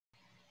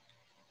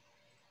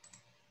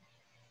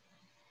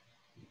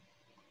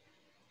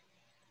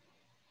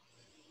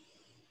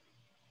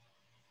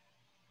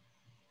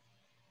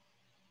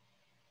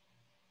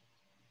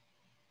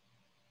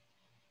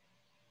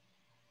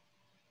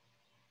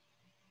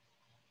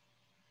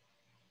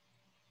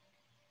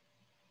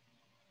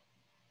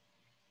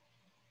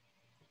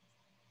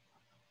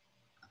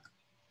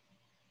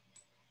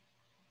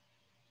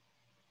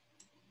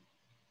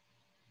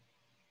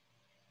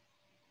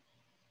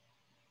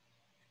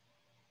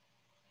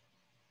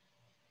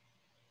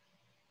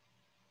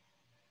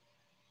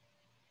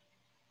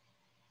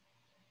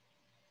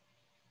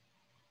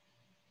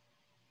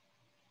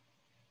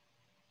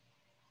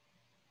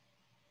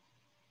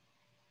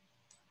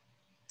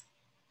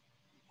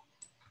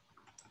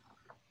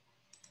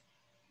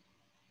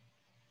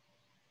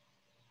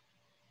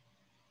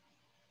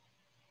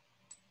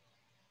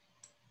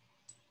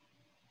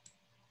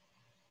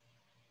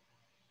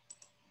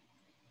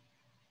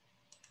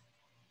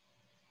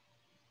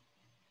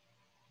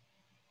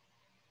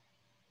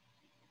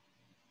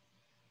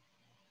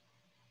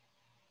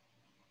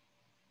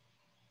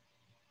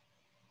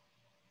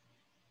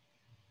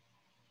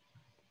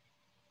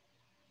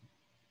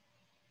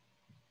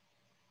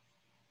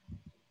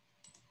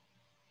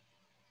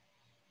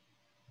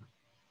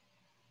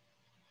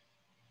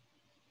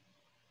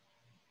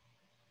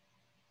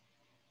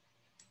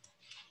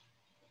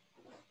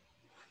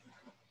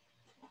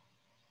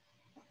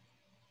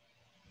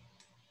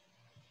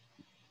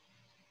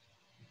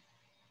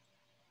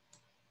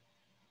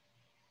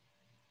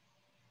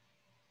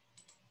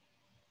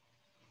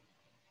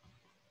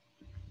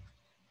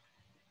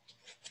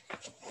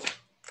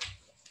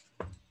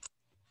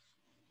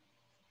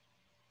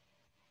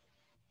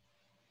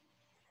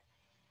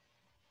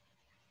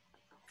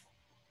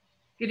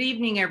Good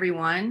evening,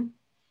 everyone.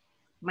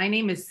 My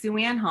name is Sue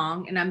Ann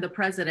Hong, and I'm the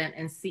president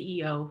and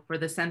CEO for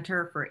the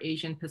Center for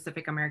Asian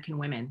Pacific American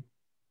Women.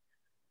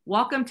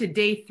 Welcome to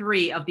day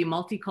 3 of the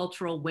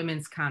Multicultural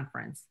Women's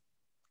Conference.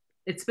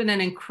 It's been an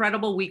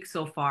incredible week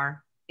so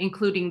far,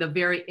 including the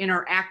very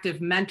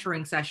interactive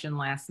mentoring session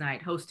last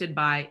night hosted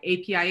by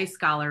APIA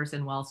scholars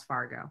in Wells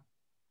Fargo.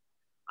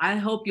 I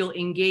hope you'll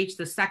engage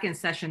the second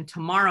session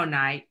tomorrow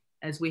night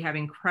as we have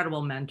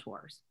incredible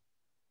mentors.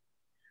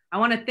 I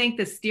want to thank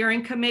the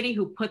steering committee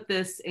who put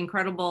this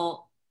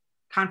incredible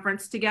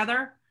conference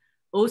together,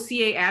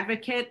 OCA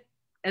Advocate,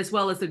 as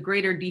well as the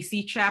Greater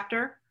DC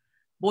chapter,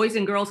 Boys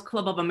and Girls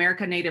Club of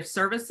America Native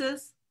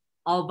Services,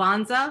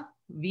 Alvanza,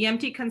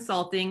 VMT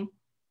Consulting,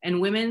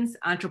 and Women's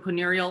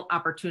Entrepreneurial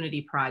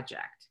Opportunity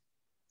Project.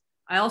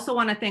 I also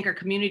want to thank our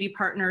community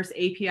partners,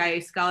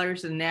 APIA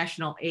Scholars and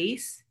National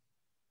ACE,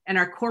 and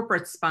our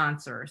corporate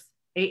sponsors,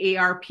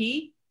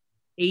 AARP,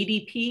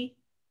 ADP,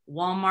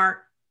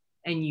 Walmart,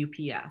 and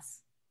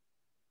UPS.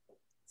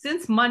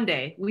 Since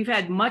Monday, we've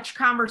had much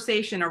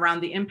conversation around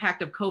the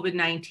impact of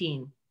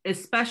COVID-19,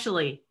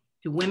 especially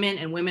to women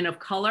and women of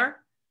color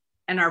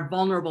and our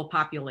vulnerable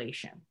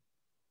population.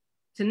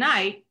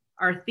 Tonight,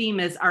 our theme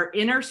is our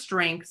inner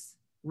strengths,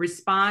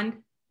 respond,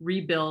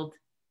 rebuild,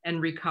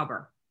 and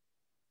recover.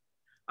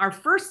 Our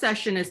first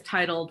session is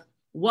titled,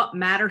 What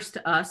Matters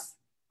to Us?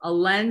 A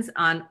Lens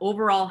on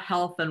Overall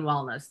Health and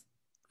Wellness,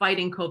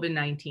 Fighting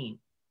COVID-19.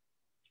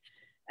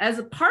 As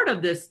a part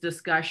of this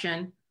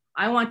discussion,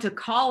 I want to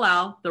call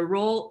out the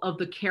role of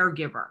the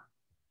caregiver,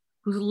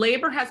 whose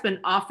labor has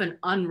been often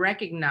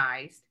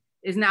unrecognized,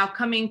 is now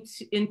coming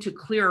into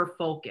clearer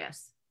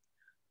focus.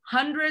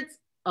 Hundreds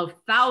of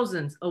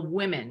thousands of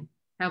women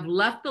have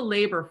left the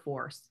labor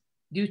force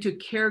due to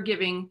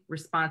caregiving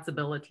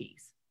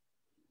responsibilities.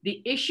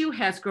 The issue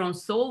has grown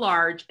so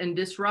large and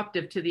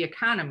disruptive to the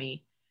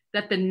economy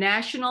that the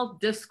national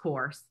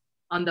discourse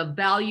on the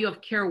value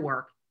of care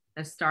work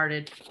has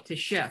started to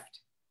shift.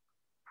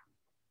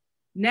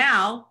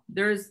 Now,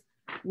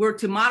 we're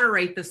to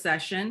moderate the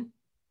session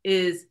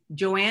is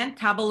Joanne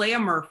Tabalea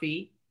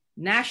Murphy,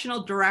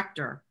 National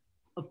Director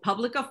of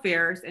Public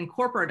Affairs and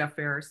Corporate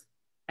Affairs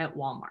at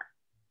Walmart.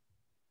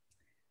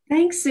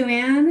 Thanks, Sue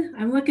Ann.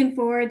 I'm looking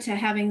forward to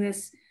having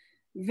this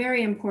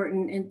very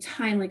important and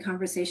timely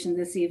conversation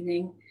this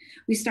evening.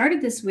 We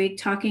started this week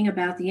talking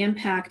about the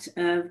impact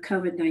of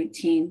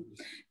COVID-19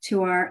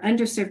 to our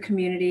underserved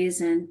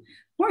communities and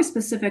more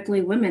specifically,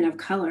 women of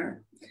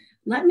color.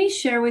 Let me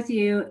share with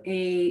you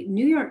a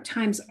New York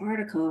Times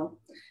article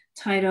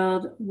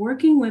titled,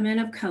 Working Women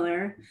of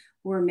Color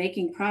Were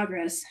Making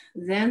Progress,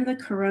 Then the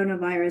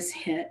Coronavirus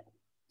Hit.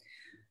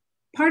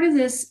 Part of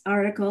this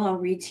article I'll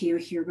read to you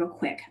here real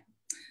quick.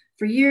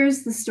 For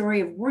years, the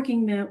story of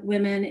working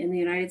women in the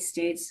United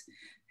States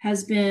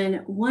has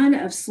been one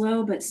of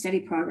slow but steady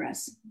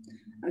progress.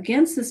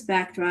 Against this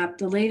backdrop,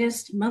 the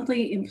latest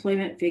monthly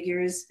employment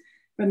figures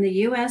from the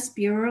US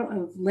Bureau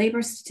of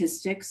Labor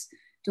Statistics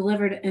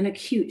delivered an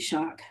acute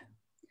shock.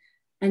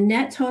 A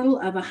net total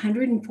of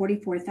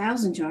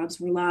 144,000 jobs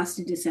were lost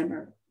in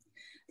December,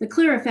 the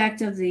clear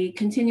effect of the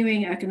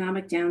continuing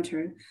economic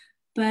downturn.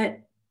 But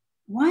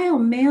while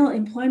male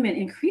employment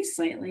increased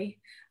slightly,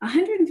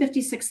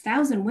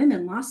 156,000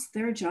 women lost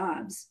their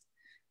jobs,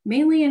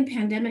 mainly in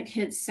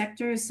pandemic-hit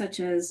sectors such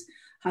as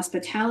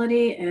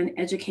hospitality and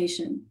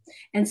education.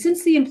 And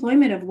since the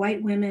employment of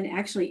white women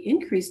actually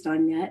increased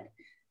on net,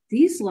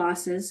 these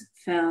losses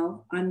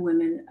fell on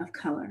women of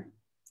color.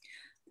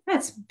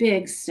 That's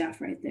big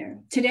stuff right there.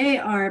 Today,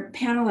 our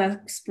panel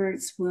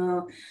experts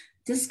will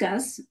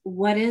discuss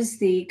what is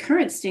the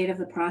current state of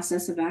the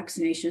process of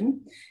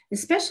vaccination,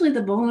 especially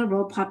the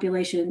vulnerable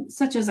population,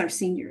 such as our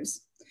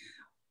seniors.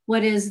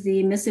 What is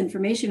the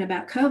misinformation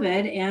about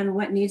COVID and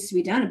what needs to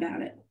be done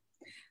about it?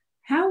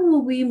 How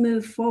will we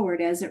move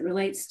forward as it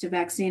relates to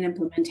vaccine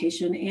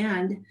implementation,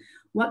 and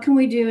what can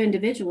we do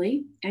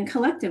individually and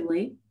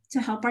collectively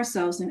to help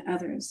ourselves and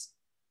others?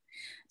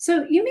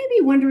 So you may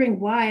be wondering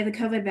why the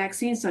COVID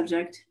vaccine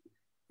subject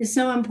is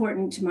so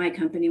important to my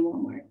company,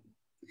 Walmart.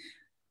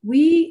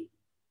 We're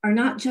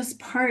not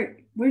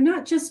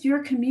just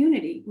your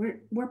community,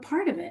 we're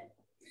part of it.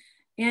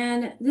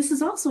 And this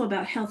is also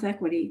about health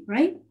equity,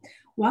 right?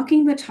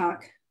 Walking the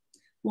talk,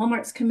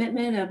 Walmart's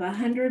commitment of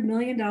 $100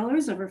 million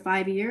over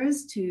 5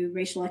 years to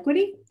racial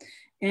equity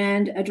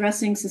and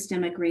addressing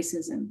systemic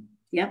racism.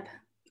 Yep,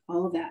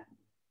 all of that.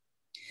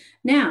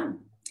 Now,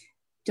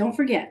 don't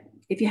forget,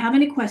 if you have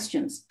any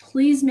questions,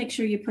 please make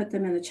sure you put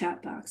them in the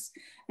chat box,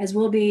 as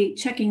we'll be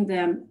checking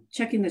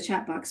the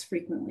chat box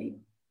frequently.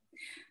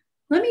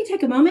 Let me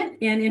take a moment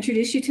and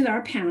introduce you to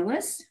our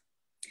panelists.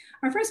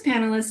 Our first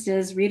panelist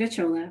is Rita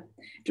Chola,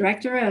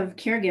 Director of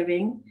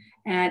Caregiving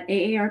at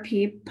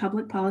AARP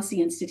Public Policy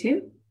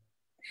Institute.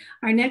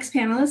 Our next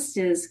panelist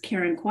is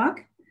Karen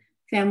Kwok,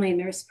 Family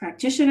Nurse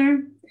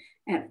Practitioner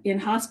in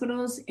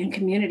hospitals and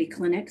community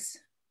clinics.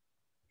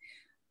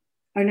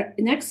 Our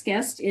next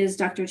guest is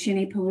Dr.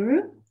 Chini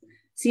Puluru,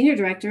 Senior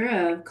Director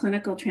of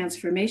Clinical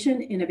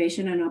Transformation,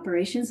 Innovation, and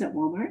Operations at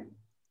Walmart.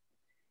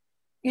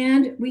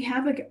 And we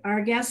have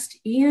our guest,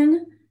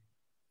 Ian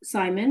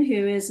Simon,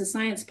 who is a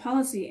science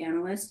policy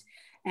analyst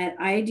at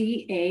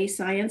IDA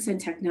Science and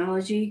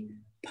Technology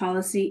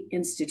Policy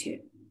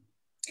Institute.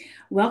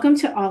 Welcome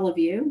to all of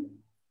you.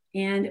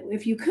 And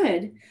if you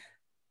could,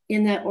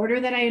 in the order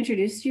that I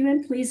introduced you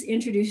in, please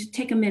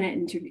take a minute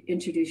and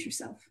introduce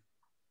yourself.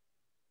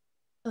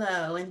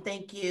 Hello, and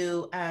thank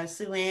you,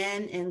 Sue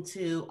Ann, and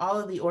to all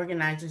of the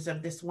organizers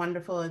of this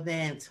wonderful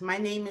event. My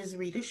name is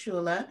Rita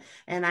Shula,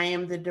 and I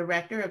am the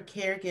Director of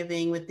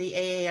Caregiving with the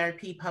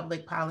AARP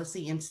Public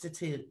Policy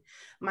Institute.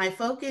 My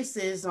focus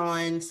is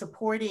on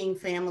supporting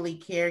family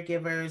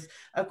caregivers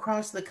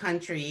across the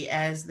country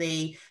as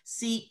they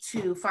seek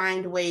to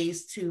find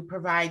ways to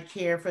provide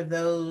care for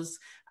those,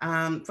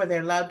 for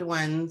their loved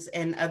ones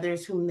and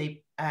others whom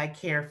they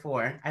care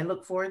for. I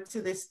look forward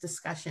to this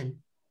discussion.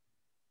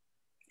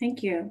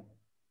 Thank you.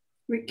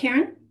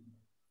 Karen?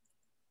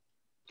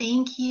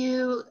 Thank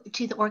you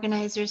to the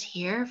organizers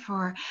here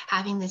for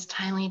having this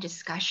timely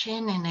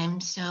discussion, and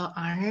I'm so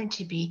honored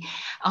to be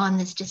on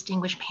this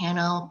distinguished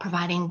panel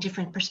providing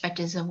different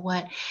perspectives of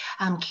what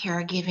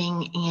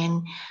caregiving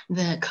in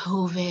the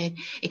COVID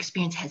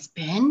experience has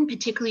been,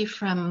 particularly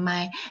from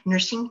my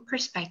nursing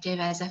perspective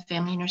as a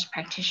family nurse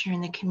practitioner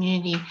in the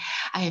community.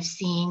 I have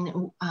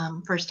seen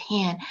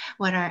firsthand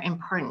what are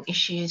important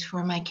issues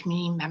for my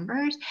community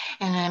members,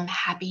 and I'm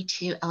happy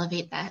to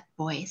elevate that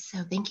voice.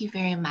 So thank you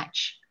very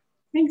much.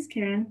 Thanks,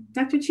 Karen.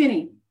 Dr.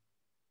 Chinny.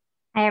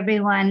 Hi,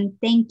 everyone.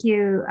 Thank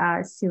you,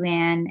 Sue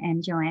Ann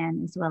and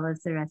Joanne, as well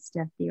as the rest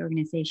of the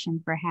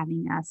organization for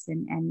having us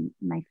and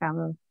my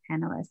fellow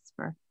panelists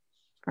for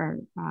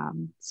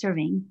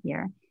serving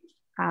here.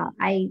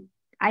 I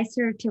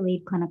serve to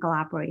lead clinical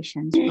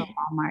operations for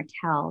Walmart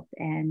Health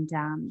and,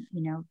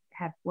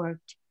 have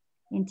worked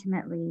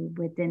intimately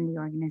within the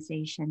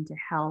organization to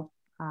help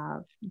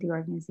the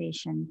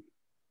organization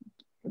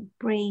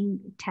bring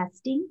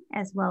testing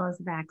as well as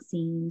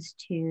vaccines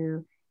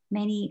to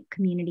many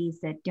communities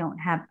that don't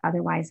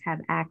otherwise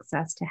have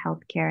access to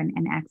healthcare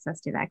and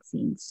access to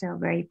vaccines. So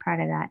very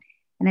proud of that.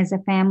 And as a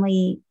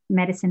family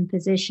medicine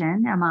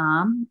physician, a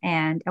mom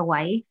and a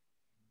wife,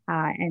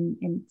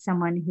 and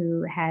someone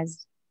who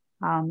has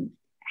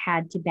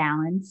had to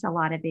balance a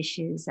lot of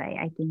issues,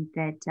 I think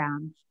that,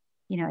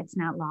 it's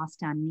not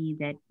lost on me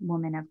that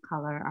women of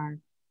color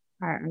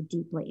are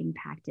deeply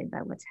impacted by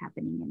what's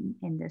happening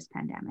in this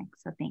pandemic.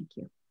 So thank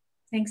you.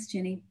 Thanks,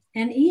 Jenny.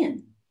 And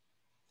Ian.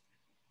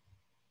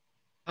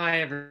 Hi,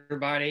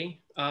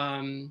 everybody.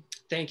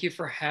 Thank you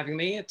for having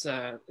me. It's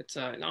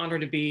an honor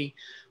to be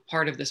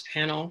part of this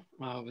panel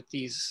with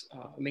these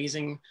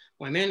amazing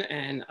women.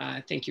 And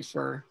thank you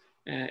for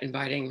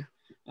inviting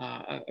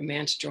a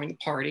man to join the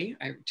party.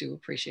 I do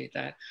appreciate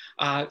that.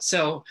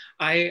 So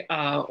I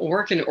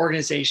work in an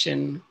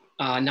organization,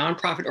 a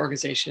nonprofit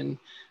organization,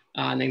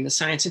 named the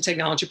Science and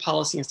Technology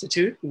Policy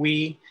Institute.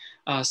 We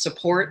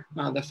support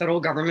the federal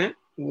government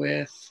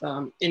with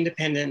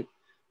independent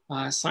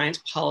science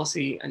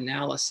policy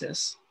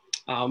analysis.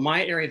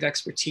 My area of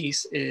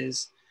expertise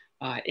is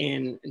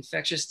in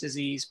infectious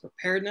disease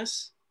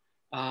preparedness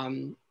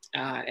and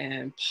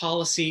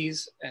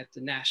policies at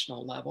the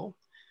national level.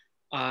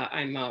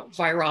 I'm a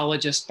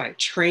virologist by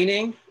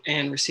training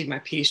and received my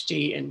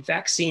PhD in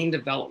vaccine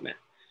development.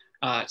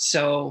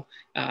 So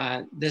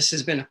this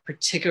has been a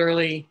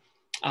particularly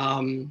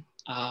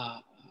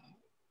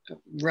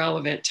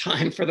relevant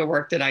time for the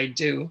work that I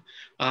do.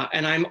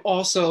 And I'm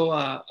also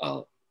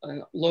a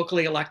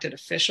locally elected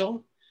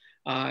official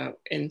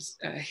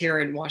here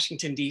in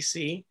Washington,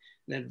 DC,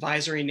 an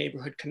advisory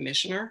neighborhood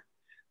commissioner,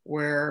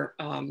 where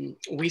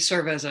we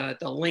serve as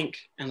the link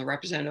and the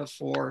representative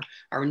for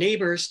our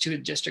neighbors to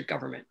district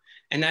government.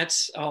 And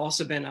that's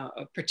also been a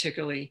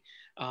particularly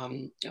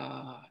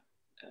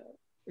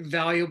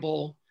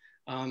valuable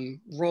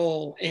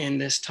role in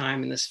this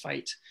time, in this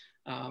fight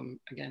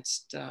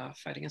against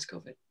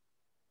COVID.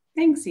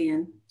 Thanks,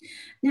 Ian.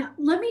 Now,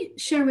 let me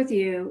share with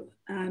you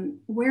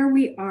where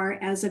we are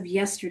as of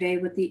yesterday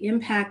with the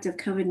impact of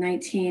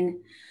COVID-19.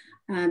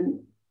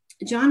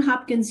 Johns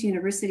Hopkins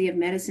University of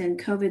Medicine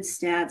COVID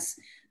stats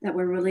that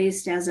were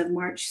released as of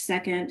March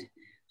 2nd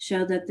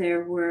show that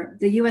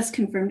the US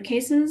confirmed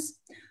cases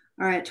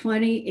are at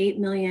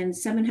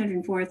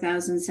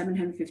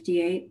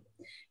 28,704,758,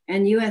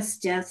 and US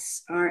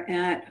deaths are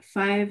at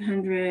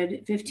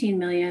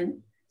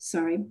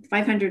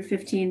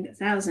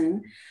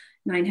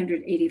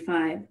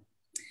 515,985.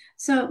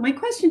 So my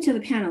question to the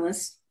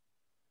panelists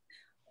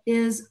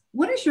is,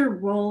 what is your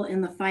role in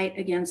the fight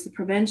against the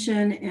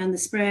prevention and the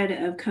spread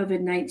of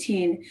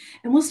COVID-19?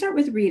 And we'll start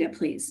with Rita,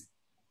 please.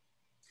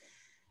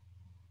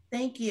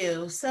 Thank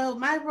you. So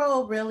my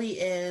role really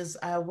is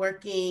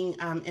working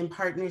in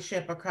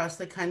partnership across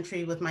the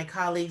country with my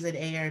colleagues at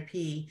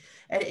AARP.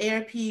 At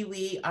AARP,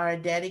 we are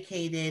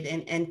dedicated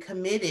and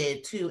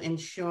committed to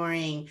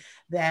ensuring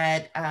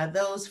that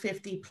those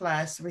 50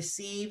 plus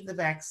receive the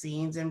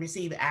vaccines and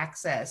receive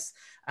access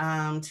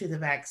to the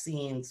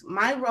vaccines.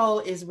 My role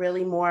is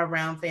really more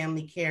around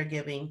family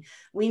caregiving.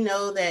 We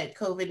know that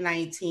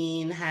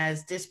COVID-19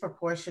 has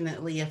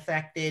disproportionately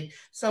affected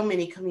so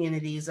many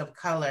communities of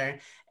color.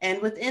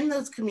 And within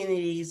those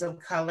communities of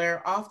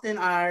color, often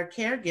are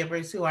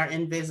caregivers who are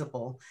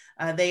invisible.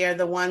 They are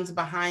the ones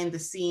behind the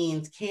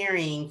scenes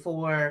caring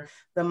for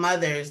the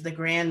mothers, the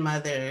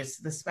grandmothers,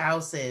 the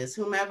spouses,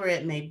 whomever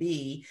it may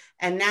be.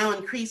 And now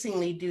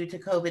increasingly due to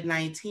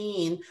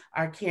COVID-19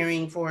 are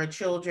caring for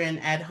children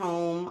at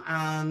home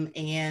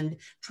and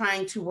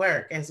trying to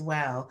work as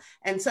well.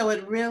 And so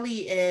it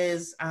really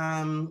is,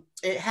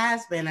 it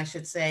has been, I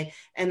should say,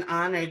 an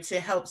honor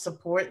to help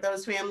support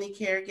those family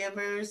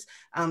caregivers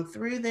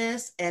through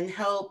this and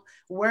help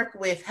work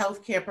with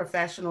healthcare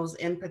professionals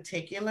in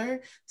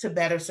particular to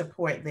better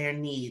support their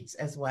needs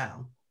as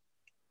well.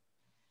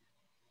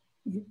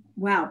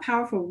 Wow,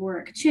 powerful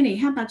work. Chinny,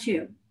 how about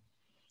you?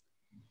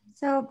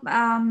 So,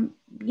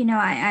 you know,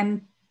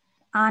 I'm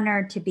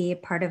honored to be a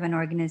part of an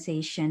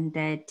organization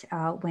that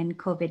when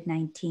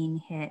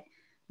COVID-19 hit,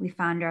 we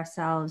found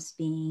ourselves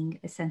being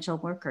essential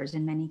workers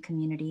in many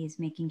communities,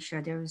 making sure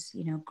there was,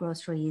 you know,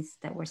 groceries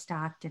that were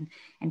stocked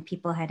and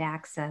people had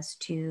access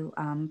to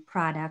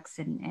products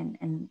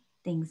and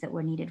things that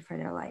were needed for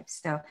their lives.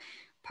 So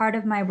part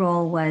of my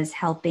role was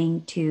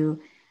helping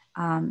to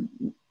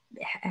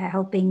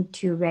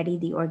ready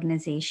the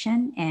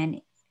organization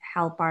and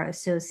help our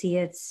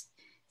associates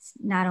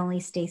not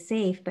only stay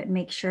safe, but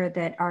make sure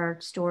that our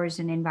stores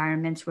and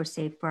environments were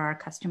safe for our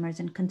customers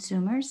and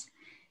consumers.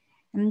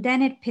 And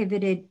then it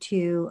pivoted to,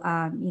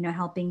 you know,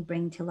 helping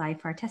bring to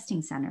life our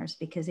testing centers,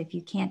 because if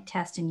you can't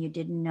test and you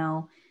didn't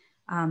know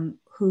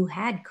who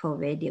had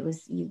COVID, it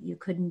was, you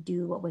couldn't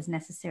do what was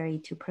necessary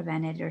to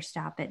prevent it or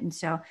stop it. And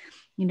so,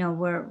 you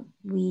know,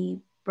 we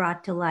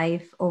brought to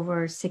life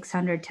over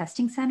 600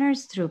 testing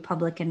centers through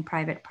public and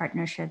private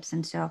partnerships.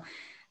 And so,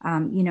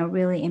 you know,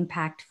 really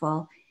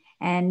impactful.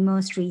 And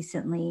most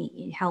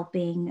recently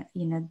helping,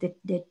 you know,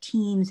 the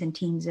teams and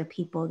teams of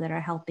people that are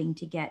helping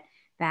to get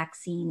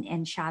vaccine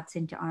and shots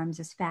into arms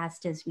as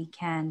fast as we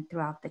can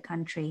throughout the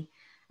country,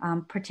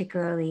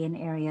 particularly in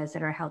areas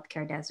that are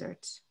healthcare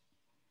deserts.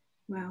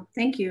 Wow,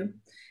 thank you.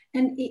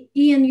 And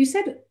Ian, you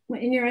said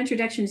in your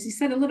introductions, you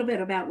said a little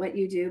bit about what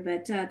you do,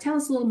 but tell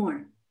us a little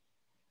more.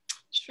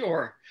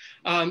 Sure.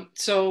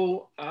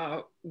 So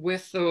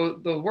with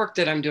the work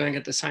that I'm doing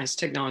at the Science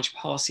Technology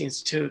Policy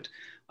Institute,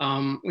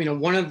 you know,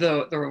 one of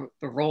the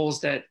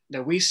roles that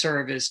we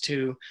serve is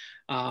to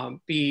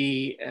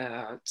be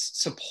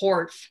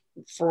support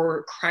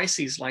for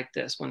crises like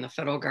this, when the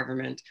federal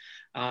government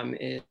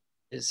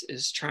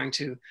is trying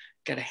to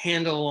get a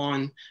handle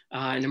on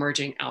an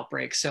emerging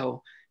outbreak.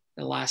 So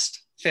the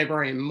last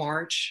February and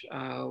March,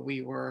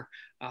 we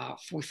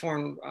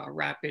formed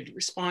rapid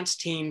response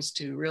teams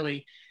to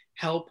really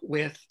help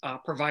with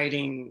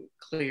providing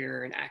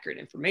clear and accurate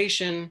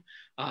information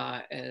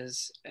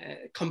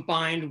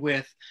combined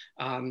with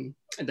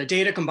the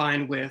data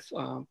combined with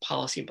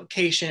policy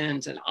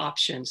implications and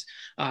options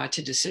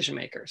to decision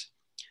makers.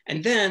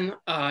 And then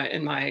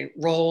in my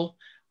role,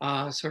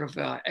 sort of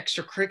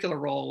extracurricular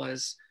role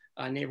as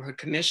a neighborhood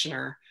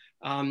commissioner,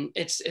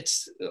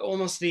 it's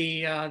almost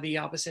the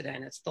opposite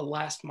end. It's the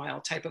last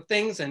mile type of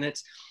things, and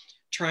it's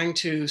trying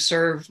to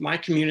serve my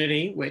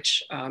community,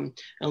 which I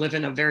live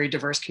in a very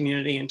diverse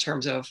community in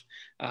terms of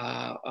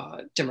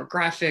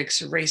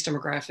demographics, race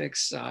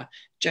demographics,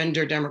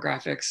 gender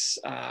demographics,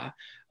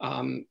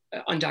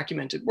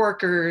 undocumented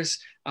workers,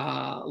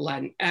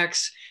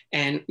 Latinx,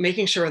 and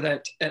making sure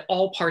that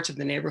all parts of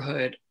the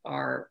neighborhood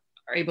are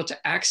able to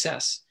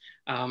access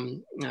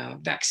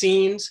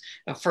vaccines.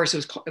 First,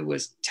 it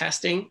was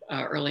testing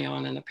early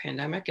on in the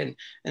pandemic, and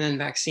then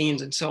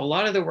vaccines. And so a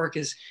lot of the work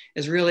is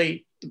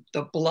really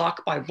the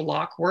block by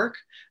block work,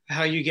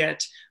 how you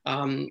get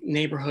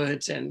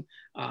neighborhoods and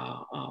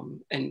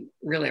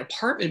really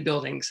apartment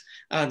buildings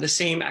the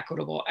same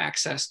equitable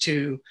access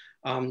to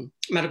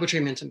medical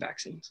treatments and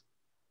vaccines.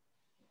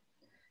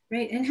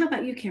 Great. And how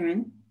about you,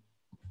 Karen?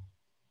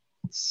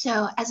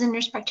 So as a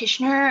nurse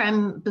practitioner,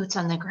 I'm boots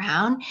on the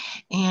ground,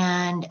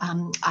 and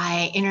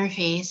I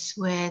interface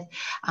with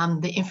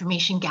the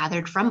information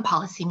gathered from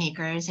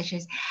policymakers such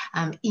as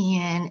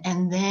Ian,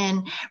 and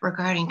then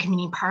regarding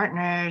community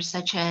partners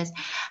such as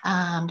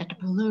Dr.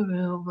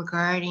 Paluru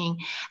regarding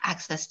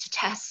access to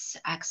tests,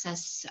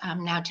 access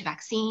now to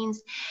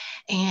vaccines,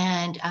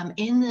 and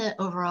in the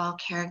overall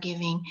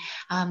caregiving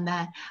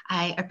that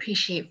I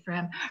appreciate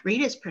from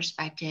Rita's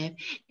perspective,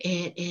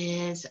 it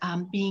is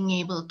being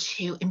able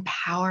to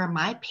empower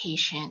my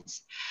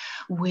patients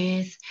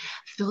with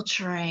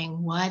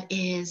filtering what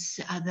is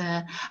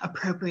the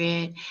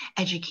appropriate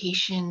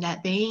education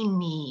that they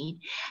need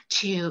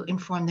to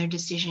inform their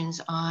decisions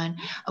on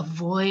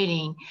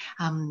avoiding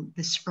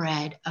the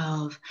spread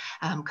of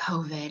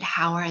COVID.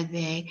 How are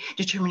they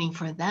determining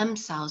for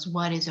themselves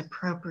what is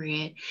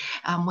appropriate,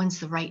 when's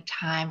the right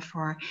time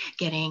for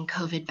getting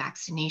COVID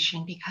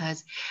vaccination,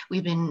 because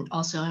we've been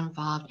also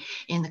involved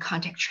in the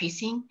contact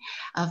tracing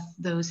of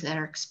those that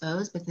are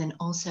exposed, but then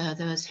also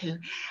those who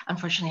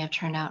unfortunately have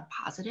turned out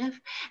positive.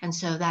 And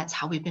so that's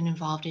how we've been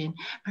involved in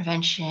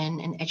prevention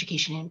and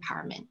education and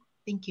empowerment.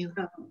 Thank you.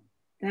 Oh,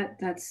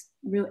 that's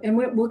real, and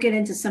we'll get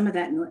into some of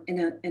that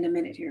in a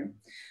minute here.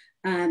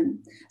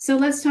 So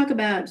let's talk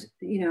about,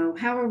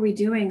 how are we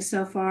doing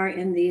so far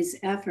in these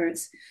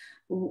efforts?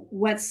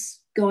 What's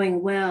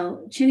going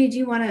well? Chinny, do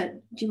you want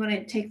to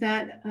take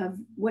that?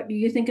 What do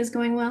you think is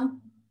going well?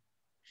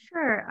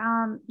 Sure.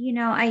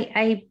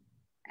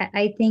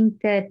 I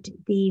think that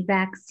the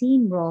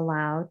vaccine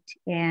rollout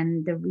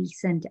and the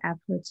recent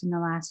efforts in the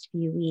last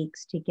few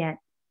weeks to get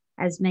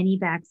as many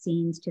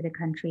vaccines to the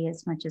country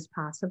as much as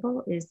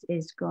possible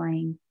is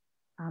going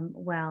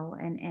well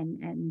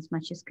and as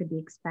much as could be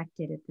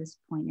expected at this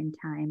point in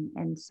time.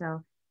 And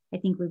so I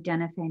think we've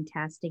done a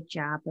fantastic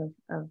job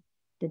of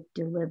the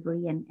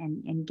delivery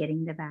and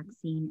getting the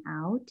vaccine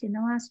out in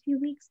the last few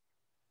weeks.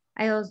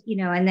 I also,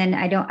 and then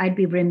I'd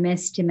be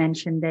remiss to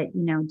mention that,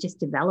 just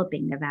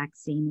developing the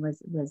vaccine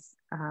was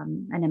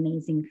an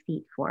amazing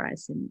feat for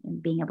us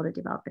and being able to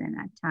develop it in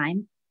that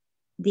time.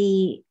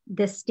 The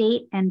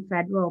state and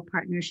federal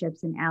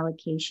partnerships and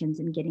allocations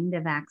and getting the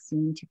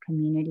vaccine to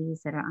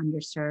communities that are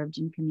underserved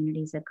and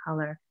communities of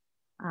color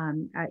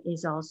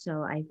is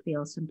also, I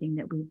feel, something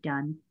that we've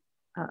done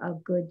a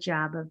good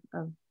job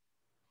of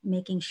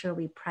making sure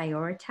we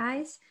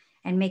prioritize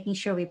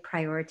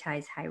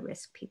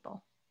high-risk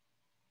people.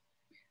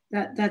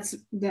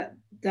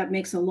 That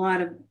makes a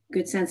lot of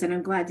good sense, and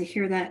I'm glad to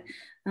hear that.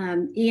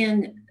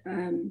 Ian,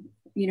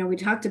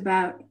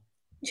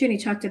 Chinny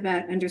talked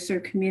about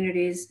underserved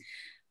communities.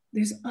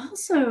 There's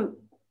also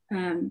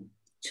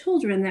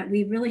children that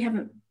we really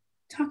haven't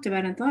talked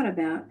about and thought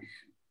about.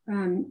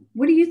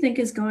 What do you think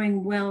is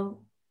going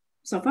well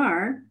so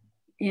far,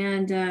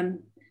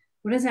 and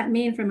what does that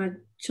mean from a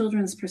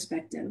children's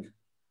perspective?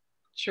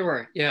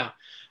 Sure. Yeah.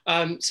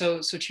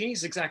 So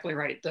Chinny's exactly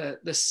right.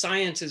 The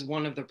science is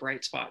one of the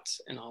bright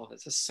spots in all of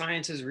it. The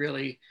science has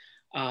really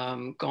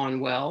gone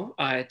well.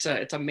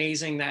 It's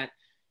amazing that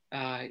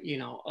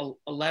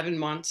 11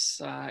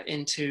 months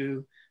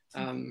into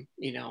the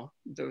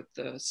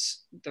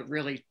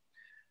really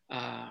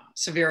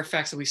severe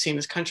effects that we've seen in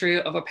this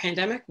country of a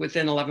pandemic.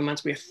 Within 11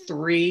 months, we have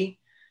 3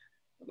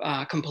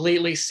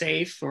 completely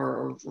safe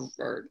for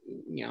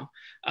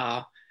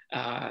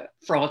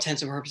all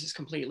intents and purposes,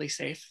 completely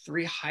safe,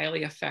 3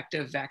 highly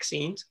effective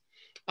vaccines.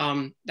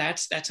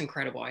 That's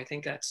incredible. I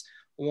think that's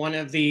one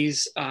of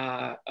these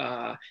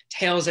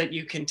tales that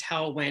you can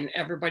tell when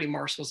everybody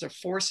marshals their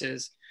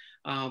forces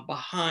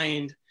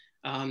behind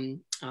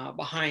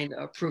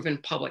proven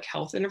public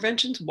health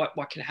interventions.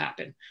 What can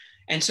happen?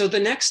 And so the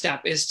next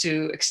step is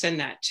to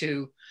extend that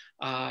to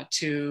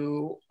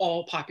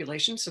all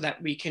populations so that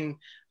we can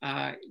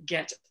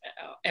get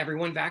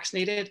everyone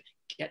vaccinated,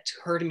 get to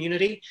herd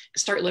immunity, and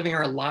start living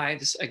our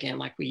lives again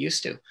like we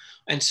used to.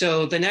 And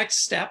so the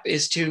next step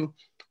is to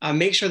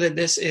make sure that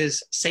this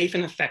is safe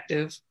and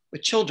effective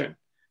with children.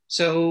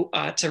 So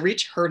to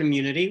reach herd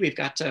immunity, we've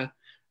got to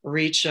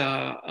reach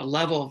a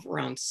level of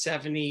around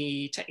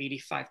 70 to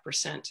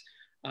 85%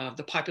 of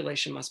the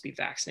population must be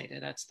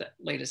vaccinated. That's the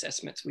latest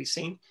estimates we've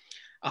seen.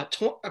 A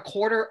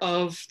quarter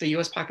of the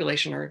US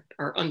population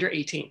are under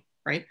 18,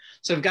 right?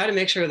 So we've got to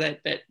make sure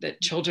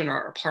that children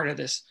are a part of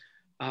this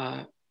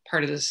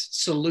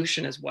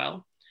solution as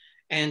well.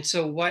 And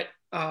so what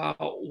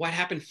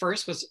happened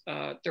first was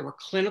there were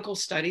clinical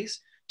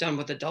studies done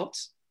with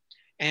adults.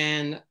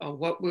 And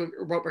what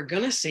we're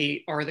going to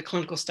see are the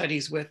clinical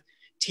studies with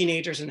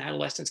teenagers and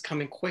adolescents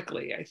coming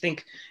quickly. I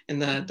think in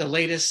the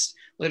latest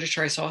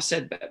literature I saw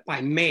said that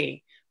by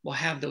May, we'll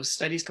have those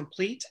studies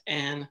complete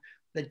and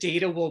the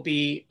data will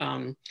be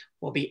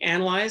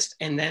analyzed.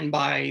 And then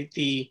by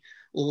the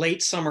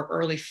late summer,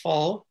 early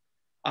fall,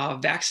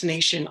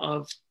 vaccination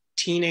of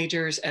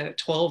teenagers at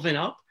 12 and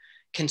up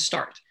can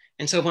start.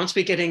 And so once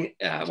we get into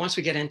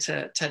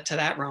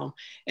that realm,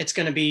 it's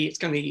going to be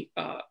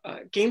a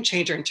game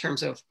changer in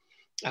terms of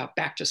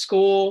back to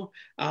school,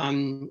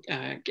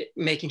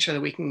 making sure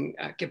that we can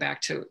get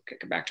back to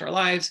our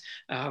lives,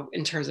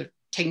 in terms of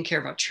taking care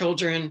of our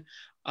children.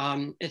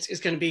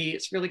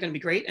 It's really going to be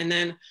great. And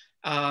then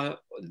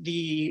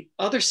the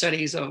other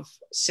studies of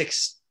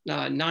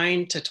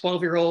 9 to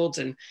 12-year-olds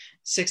and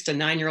 6 to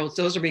 9-year-olds,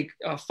 those will be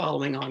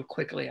following on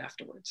quickly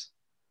afterwards.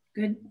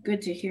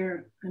 Good to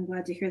hear. I'm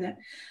glad to hear that.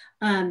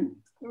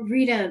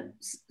 Rita,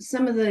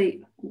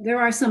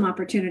 there are some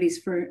opportunities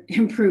for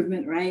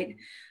improvement, right?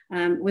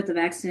 With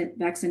the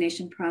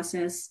vaccination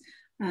process.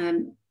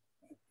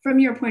 From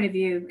your point of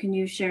view, can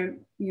you share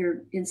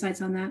your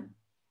insights on that?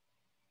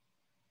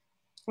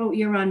 Oh,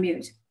 you're on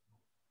mute.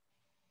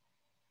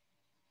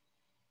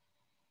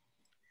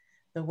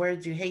 the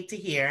words you hate to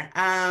hear.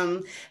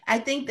 I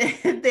think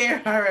that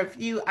there are a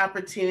few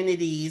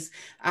opportunities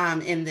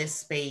in this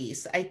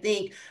space. I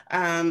think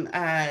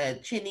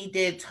Chinny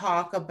did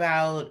talk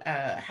about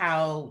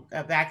how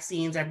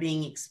vaccines are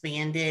being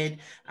expanded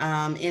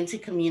into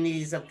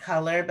communities of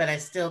color, but I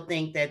still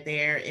think that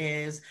there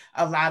is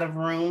a lot of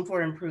room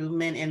for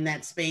improvement in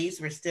that space.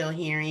 We're still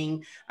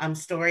hearing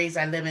stories.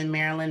 I live in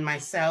Maryland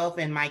myself,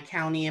 and my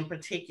county in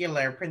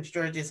particular, Prince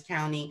George's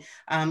County,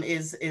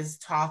 is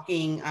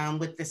talking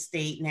with the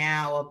state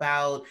now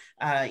about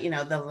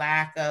the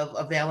lack of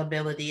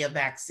availability of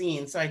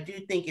vaccines. So I do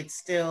think it's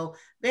still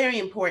very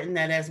important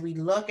that as we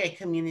look at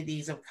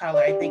communities of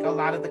color, I think a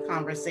lot of the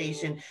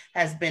conversation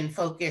has been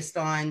focused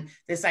on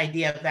this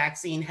idea of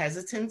vaccine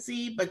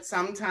hesitancy, but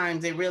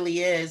sometimes it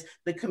really is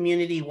the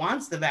community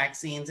wants the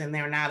vaccines and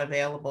they're not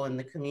available in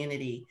the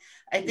community.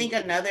 I think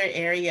another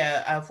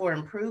area for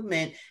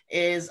improvement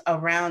is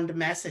around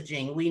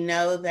messaging. We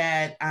know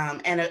that,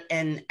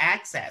 and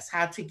access,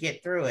 how to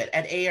get through it.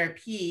 At ARP,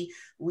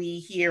 we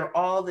hear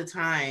all the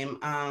time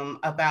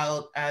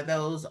about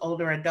those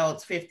older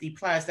adults, 50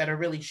 plus, that are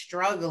really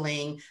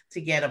struggling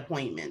to get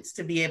appointments,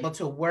 to be able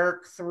to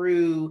work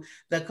through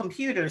the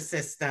computer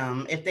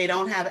system if they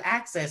don't have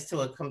access to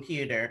a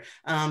computer,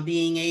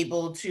 being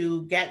able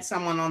to get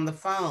someone on the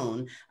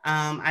phone.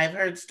 I've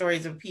heard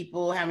stories of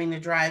people having to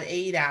drive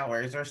 8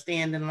 hours or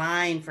stand in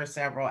line for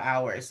several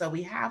hours. So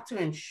we have to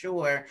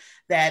ensure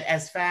that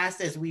as fast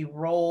as we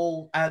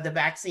roll the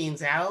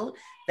vaccines out,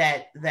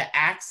 that the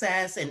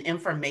access and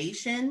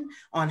information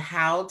on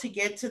how to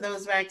get to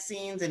those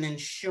vaccines and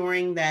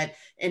ensuring that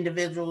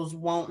individuals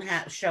won't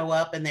show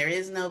up and there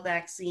is no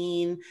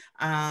vaccine,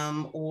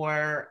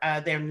 or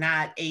they're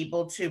not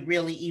able to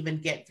really even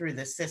get through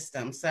the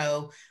system.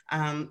 So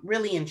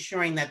really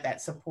ensuring that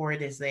that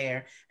support is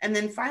there. And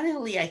then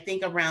finally, I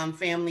think around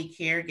family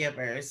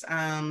caregivers,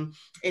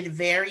 it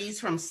varies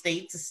from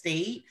state to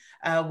state,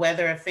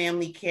 whether a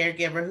family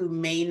caregiver who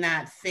may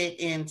not fit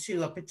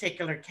into a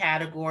particular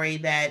category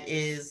that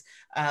is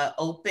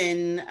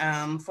open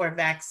for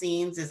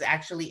vaccines is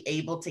actually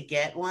able to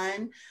get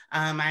one.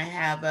 I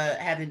have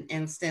had an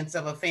instance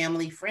of a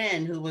family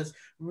friend who was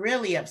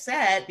really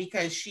upset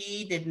because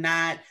she did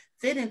not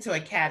fit into a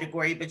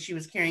category, but she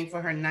was caring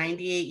for her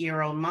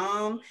 98-year-old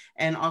mom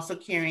and also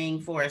caring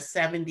for a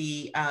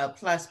 70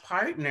 plus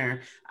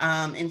partner.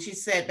 And she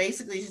said,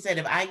 basically, she said,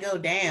 if I go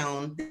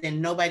down,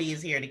 then nobody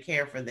is here to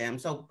care for them.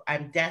 So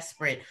I'm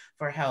desperate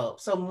for help.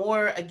 So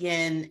more,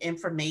 again,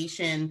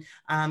 information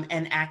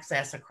and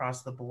access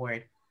across the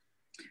board.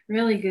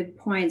 Really good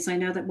points. I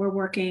know that we're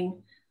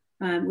working,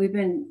 we've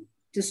been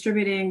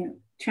distributing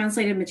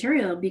translated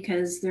material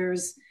because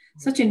there's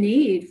such a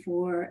need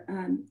for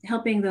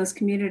helping those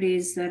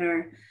communities that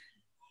are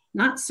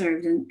not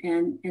served.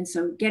 And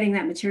so getting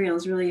that material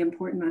is really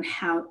important on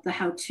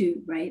how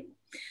to, right?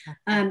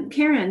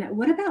 Karen,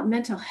 what about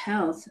mental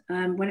health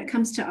when it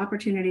comes to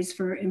opportunities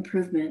for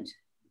improvement?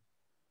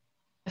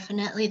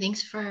 Definitely.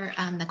 Thanks for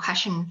the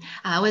question.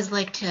 I always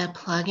like to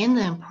plug in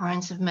the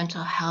importance of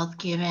mental health,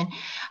 given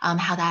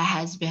how that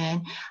has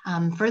been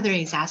further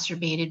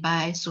exacerbated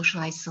by social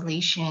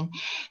isolation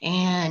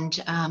and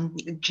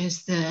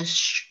just the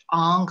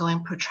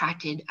ongoing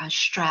protracted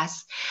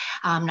stress,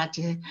 not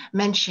to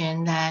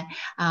mention that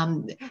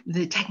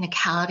the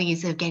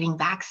technicalities of getting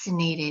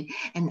vaccinated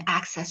and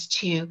access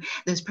to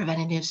those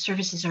preventative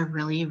services are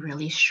really,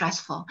 really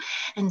stressful.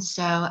 And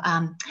so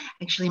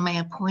actually my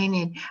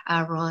appointed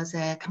role as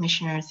a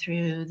commissioner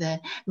through the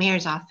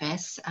mayor's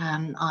office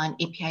on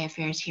API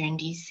affairs here in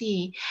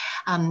DC,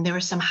 there were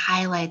some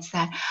highlights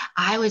that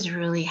I was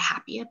really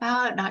happy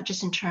about, not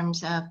just in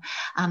terms of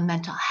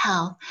mental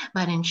health,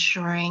 but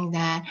ensuring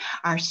that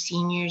our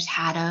seniors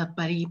had a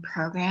buddy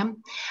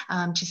program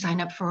to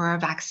sign up for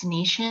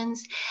vaccinations.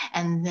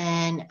 And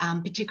then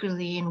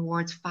particularly in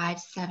wards 5,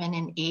 7,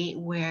 and 8,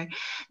 where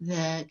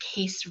the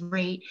case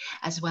rate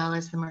as well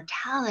as the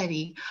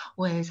mortality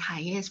was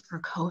highest for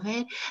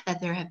COVID,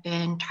 that there have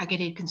been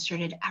targeted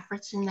concerted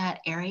efforts in that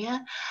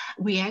area.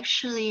 We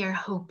actually are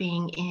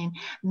hoping in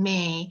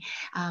May,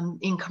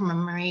 in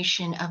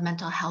commemoration of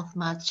Mental Health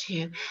Month,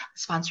 to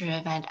sponsor an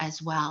event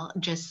as well,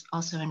 just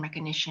also in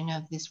recognition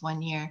of this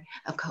 1 year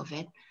of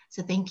COVID.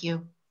 So thank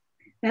you.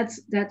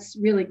 That's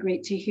really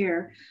great to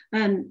hear.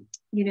 You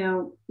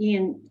know,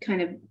 Ian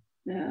kind of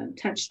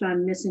touched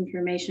on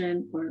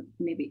misinformation or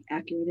maybe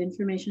accurate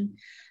information.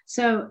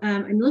 So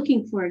I'm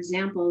looking for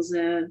examples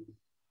of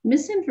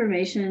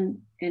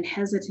misinformation and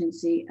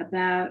hesitancy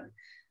about,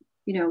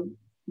 you know,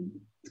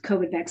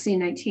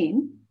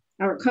 COVID-19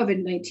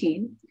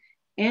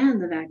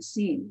 and the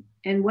vaccine,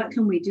 and what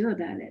can we do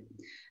about it?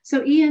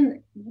 So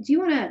Ian, do you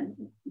want to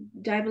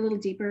dive a little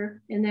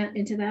deeper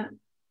into that?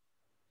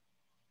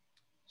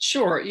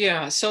 Sure.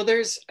 Yeah. So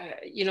there's,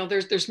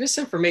 there's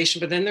misinformation,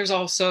 but then there's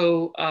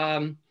also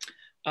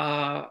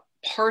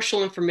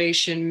partial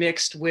information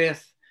mixed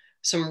with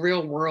some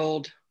real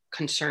world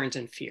concerns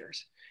and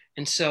fears.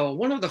 And so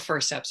one of the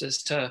first steps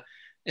is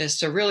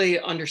to really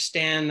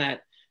understand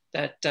that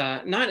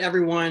not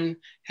everyone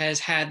has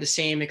had the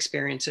same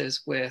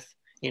experiences with,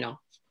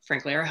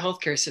 frankly, our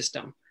healthcare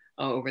system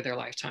over their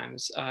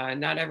lifetimes.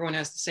 Not everyone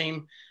has the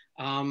same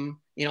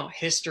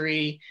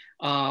history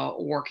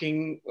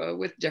working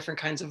with different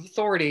kinds of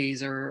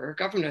authorities or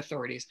government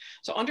authorities.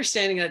 So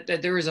understanding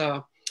that there's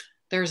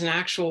an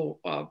actual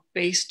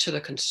base to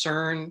the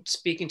concern,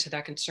 speaking to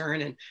that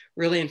concern, and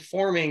really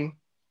informing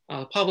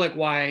the public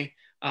why,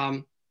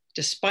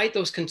 despite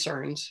those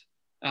concerns,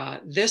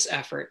 this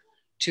effort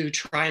to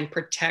try and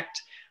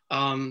protect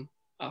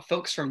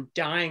folks from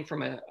dying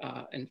from a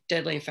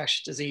deadly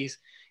infectious disease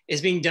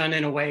is being done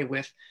in a way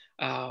with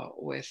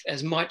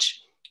as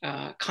much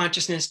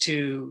consciousness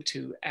to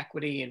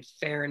equity and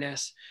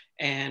fairness,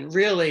 and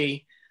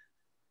really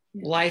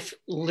life,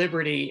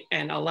 liberty,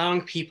 and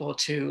allowing people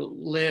to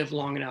live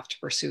long enough to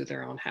pursue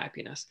their own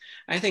happiness.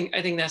 I think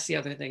that's the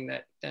other thing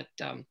that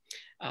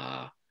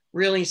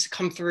really needs to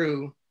come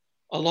through,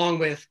 along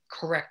with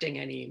correcting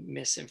any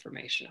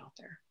misinformation out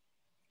there.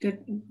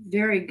 Good,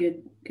 very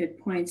good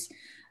points.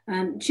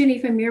 Ginny,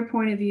 from your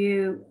point of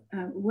view,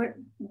 what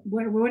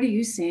are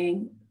you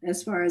seeing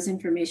as far as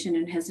information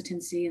and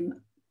hesitancy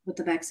with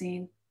the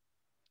vaccine?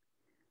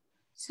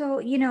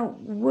 So,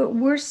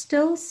 we're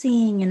still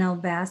seeing in a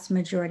vast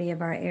majority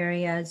of our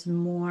areas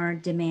more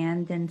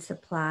demand than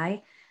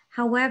supply.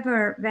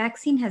 However,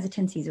 vaccine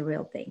hesitancy is a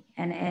real thing.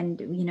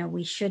 And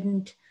we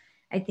shouldn't,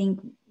 I think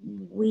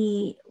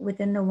we,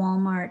 within the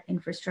Walmart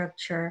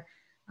infrastructure,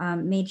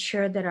 made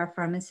sure that our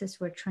pharmacists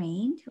were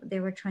trained.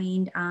 They were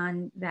trained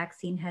on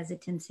vaccine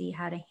hesitancy,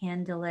 how to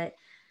handle it,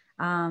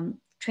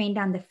 trained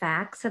on the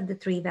facts of the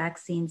 3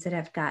 vaccines that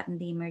have gotten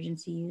the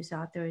emergency use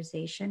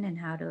authorization and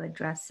how to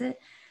address it.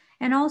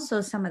 And also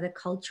some of the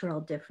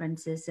cultural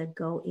differences that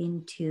go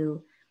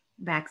into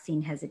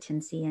vaccine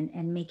hesitancy,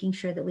 and making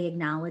sure that we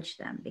acknowledge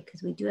them,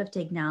 because we do have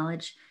to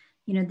acknowledge,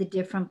 the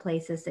different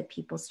places that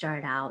people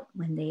start out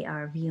when they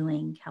are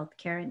viewing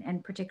healthcare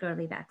and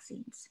particularly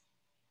vaccines.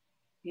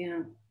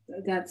 Yeah,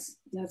 that's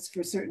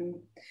for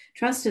certain.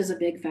 Trust is a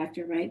big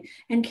factor, right?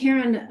 And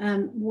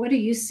Karen, what are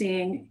you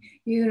seeing?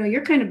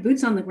 You're kind of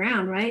boots on the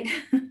ground, right?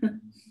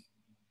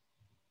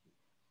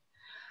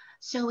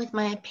 So with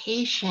my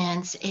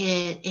patients,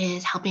 it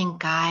is helping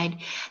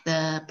guide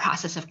the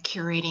process of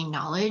curating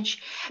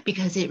knowledge,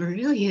 because it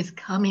really is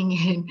coming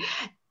in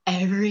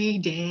every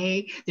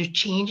day. There are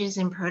changes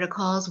in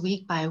protocols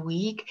week by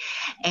week,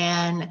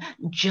 and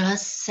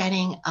just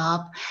setting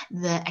up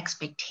the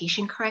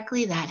expectation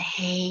correctly that,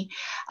 hey,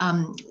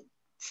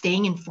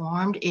 staying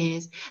informed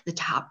is the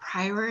top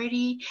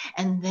priority,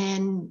 and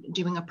then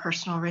doing a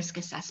personal risk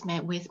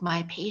assessment with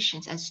my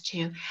patients as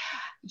to,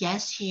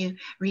 yes, you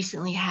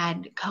recently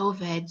had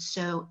COVID,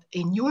 so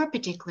in your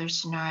particular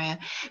scenario,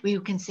 we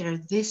would consider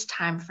this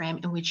time frame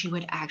in which you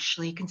would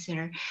actually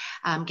consider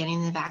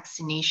getting the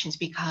vaccinations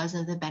because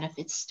of the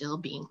benefits still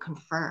being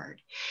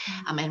conferred,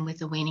 and with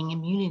the waning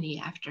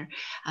immunity after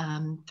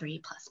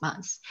 3+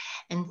 months.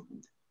 And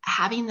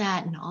having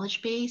that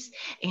knowledge base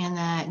and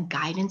that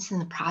guidance in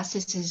the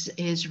process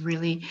is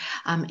really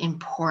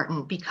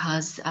important,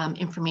 because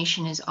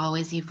information is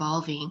always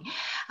evolving.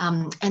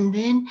 And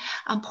then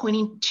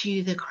pointing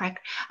to the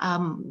correct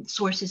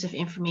sources of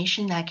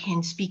information that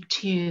can speak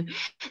to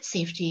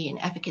safety and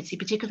efficacy,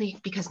 particularly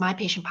because my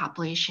patient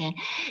population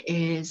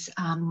is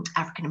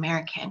African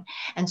American.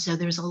 And so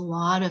there's a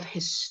lot of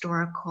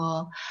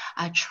historical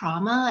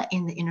trauma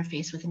in the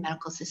interface with the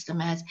medical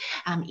system, as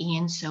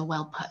Ian so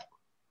well put.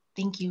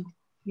 Thank you.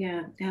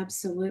 Yeah,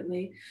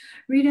 absolutely.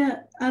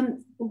 Rita,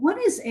 what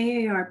is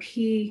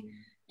AARP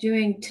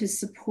doing to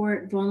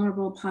support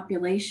vulnerable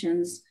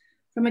populations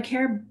from a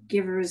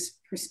caregiver's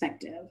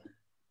perspective?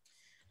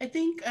 I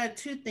think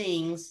 2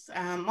 things,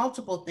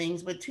 multiple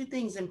things, but 2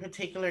 things in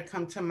particular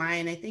come to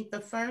mind. I think the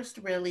first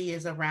really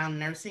is around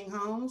nursing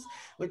homes,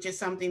 which is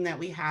something that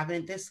we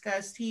haven't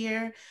discussed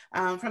here.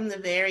 From the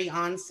very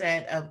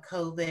onset of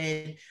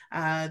COVID,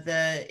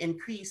 the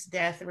increased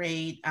death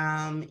rate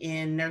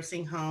in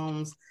nursing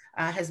homes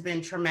has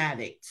been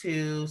traumatic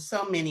to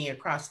so many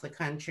across the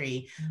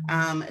country.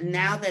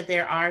 Now that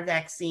there are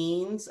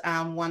vaccines,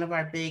 one of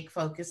our big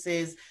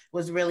focuses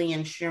was really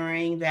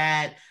ensuring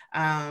that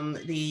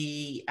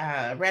the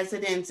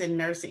residents in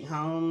nursing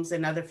homes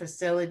and other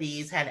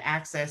facilities had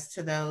access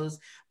to those.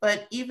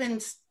 But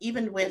even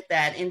with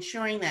that,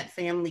 ensuring that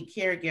family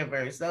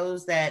caregivers,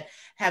 those that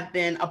have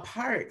been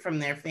apart from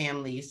their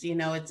families,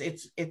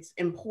 it's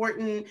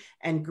important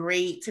and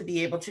great to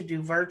be able to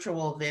do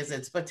virtual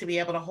visits, but to be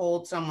able to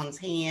hold someone's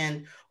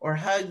hand or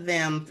hug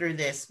them through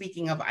this,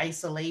 speaking of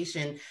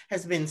isolation,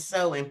 has been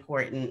so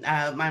important.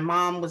 My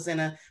mom was in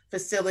a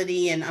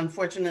facility, and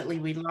unfortunately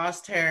we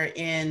lost her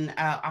in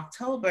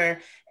October,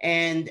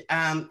 and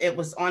it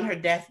was on her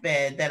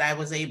deathbed that I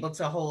was able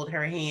to hold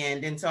her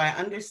hand. And so I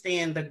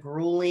understand the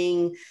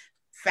grueling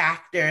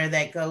factor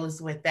that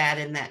goes with that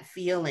and that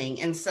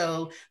feeling. And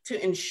so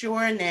to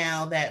ensure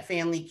now that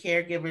family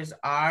caregivers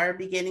are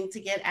beginning to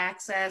get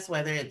access,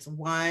 whether it's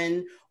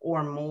one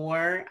or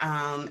more,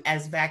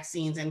 as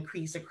vaccines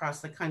increase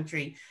across the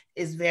country,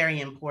 is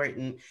very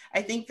important.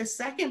 I think the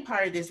second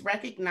part is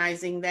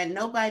recognizing that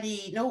no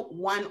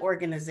one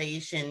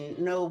organization,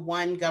 no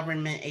one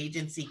government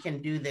agency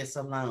can do this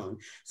alone.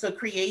 So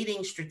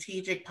creating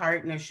strategic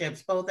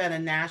partnerships, both at a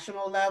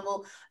national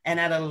level and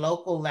at a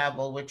local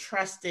level with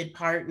trusted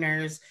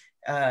partners,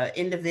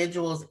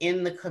 individuals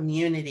in the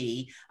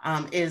community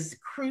is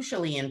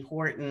crucially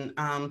important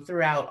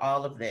throughout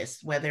all of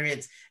this, whether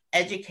it's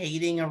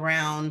educating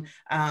around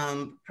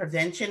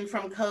prevention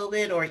from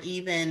COVID, or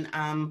even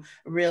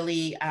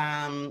really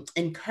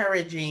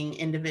encouraging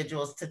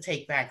individuals to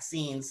take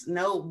vaccines.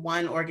 No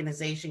one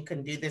organization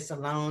can do this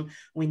alone.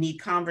 We need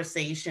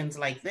conversations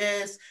like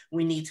this.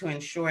 We need to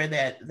ensure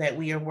that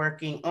we are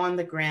working on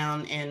the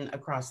ground and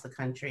across the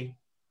country.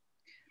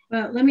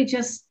 Well, let me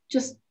just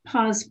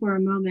pause for a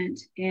moment,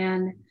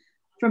 and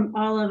from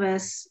all of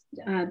us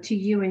to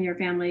you and your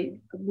family,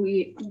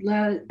 we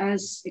let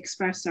us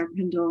express our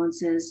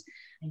condolences.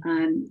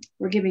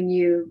 We're giving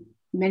you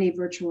many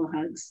virtual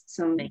hugs.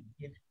 So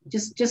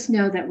just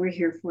know that we're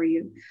here for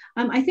you.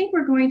 I think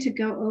we're going to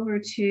go over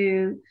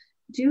to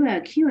do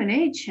a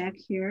Q&A check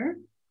here.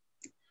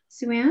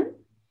 Sue Ann?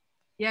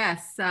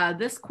 Yes,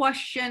 this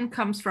question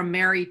comes from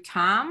Mary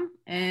Tom,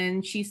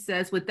 and she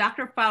says, with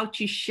Dr.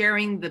 Fauci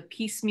sharing the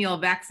piecemeal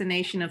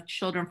vaccination of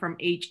children from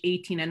age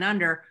 18 and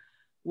under,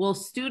 will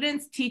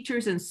students,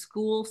 teachers, and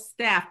school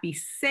staff be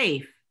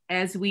safe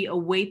as we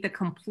await the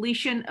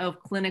completion of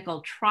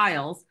clinical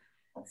trials?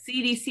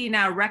 CDC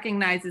now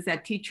recognizes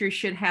that teachers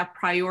should have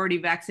priority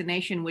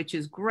vaccination, which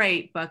is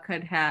great, but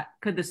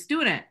could the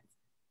students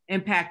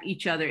impact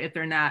each other if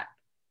they're not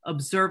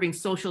observing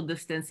social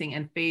distancing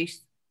and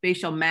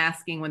facial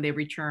masking when they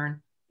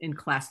return in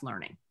class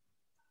learning?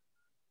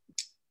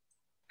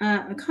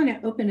 I'll kind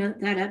of open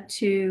that up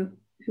to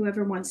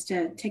whoever wants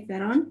to take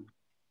that on.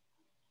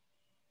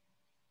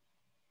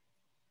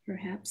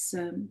 Perhaps.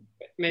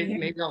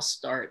 Maybe I'll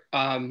start.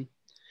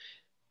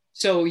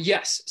 So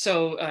yes,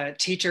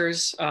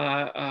 teachers,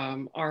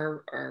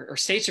 our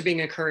states are being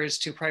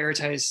encouraged to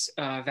prioritize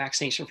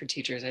vaccination for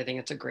teachers. I think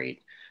it's a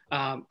great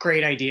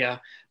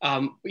idea.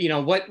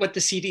 What the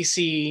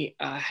CDC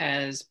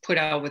has put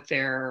out with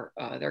their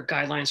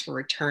guidelines for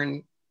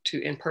return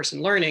to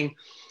in-person learning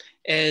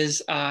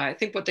is I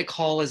think what they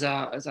call is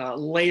a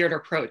layered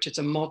approach. It's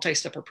a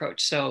multi-step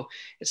approach. So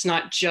it's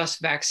not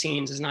just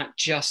vaccines, it's not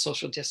just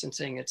social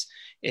distancing.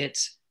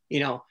 It's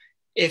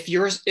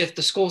if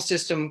the school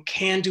system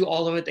can do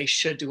all of it, they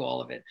should do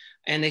all of it,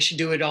 and they should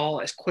do it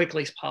all as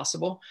quickly as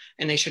possible,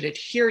 and they should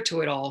adhere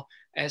to it all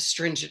as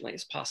stringently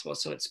as possible.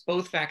 So it's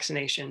both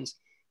vaccinations,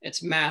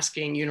 it's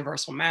masking,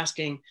 universal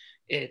masking,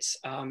 it's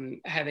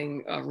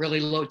having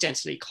really low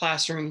density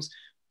classrooms,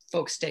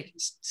 folks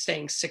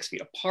staying 6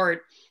 feet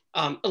apart,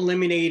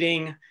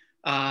 eliminating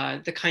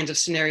the kinds of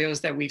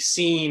scenarios that we've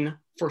seen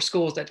for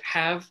schools that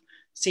have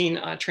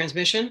seen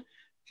transmission.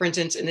 For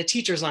instance, in the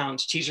teacher's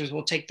lounge, teachers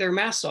will take their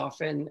masks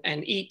off and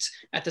eat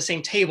at the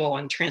same table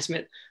and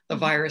transmit the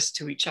virus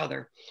to each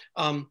other.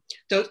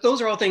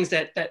 Those are all things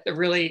that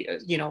really,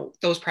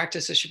 those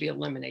practices should be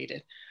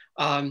eliminated.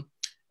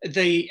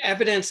 The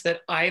evidence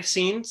that I've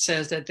seen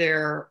says that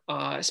there,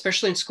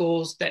 especially in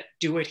schools that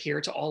do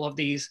adhere to all of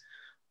these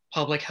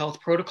public health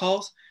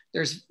protocols,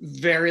 there's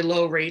very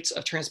low rates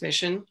of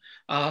transmission.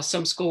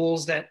 Some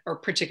schools that are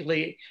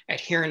particularly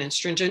adherent and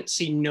stringent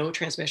see no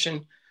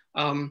transmission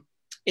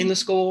in the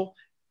school,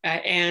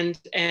 and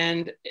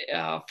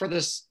for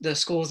the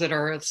schools that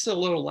are still a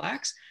little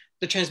lax,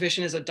 the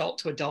transmission is adult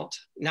to adult,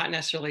 not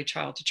necessarily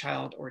child to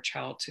child or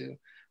child to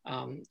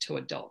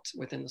adult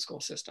within the school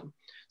system.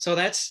 So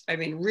that's,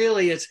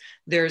 really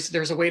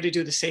there's a way to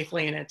do this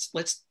safely, and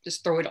let's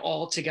just throw it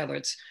all together.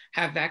 It's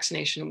have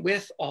vaccination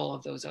with all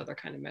of those other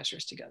kind of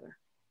measures together.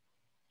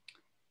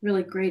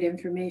 Really great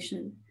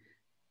information.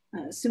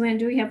 Sue Ann,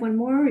 do we have one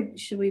more, or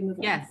should we move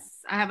on?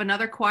 Yes, I have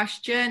another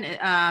question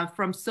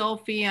from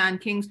Sophie on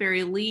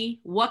Kingsbury Lee.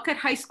 What could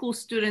high school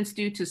students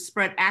do to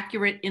spread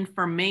accurate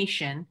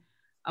information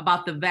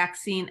about the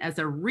vaccine as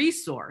a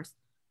resource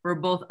for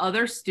both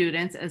other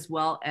students as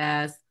well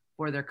as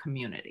for their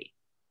community?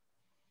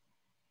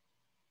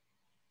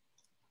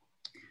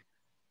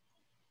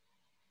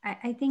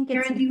 I think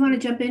it's— Karen, do you want to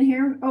jump in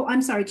here? Oh,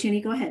 I'm sorry,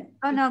 Chinny, go ahead.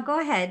 Oh, no, go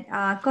ahead.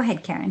 Go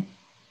ahead, Karen.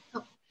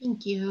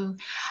 Thank you.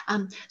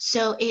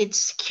 So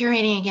it's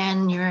curating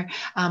again your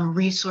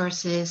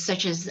resources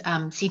such as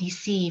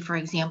CDC, for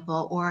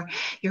example, or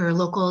your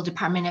local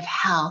Department of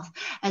Health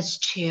as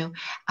to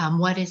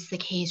what is the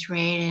case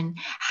rate and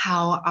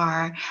how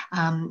are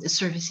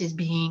services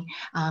being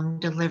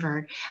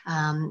delivered.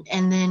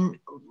 And then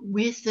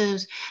with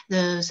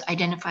those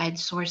identified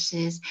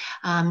sources,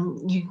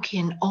 you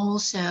can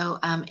also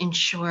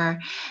ensure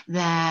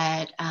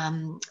that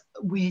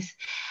with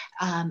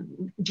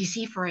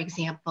DC, for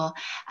example,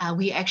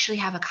 we actually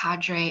have a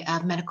cadre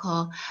of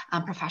medical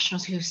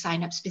professionals who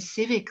sign up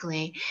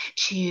specifically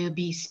to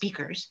be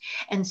speakers.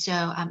 And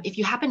so if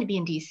you happen to be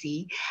in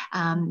DC,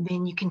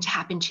 then you can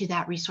tap into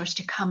that resource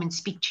to come and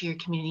speak to your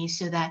community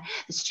so that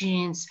the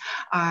students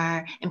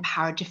are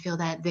empowered to feel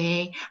that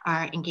they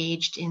are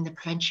engaged in the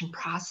prevention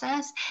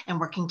process and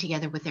working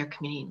together with their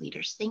community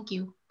leaders. Thank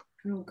you.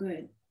 Oh,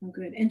 good. Oh,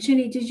 good. And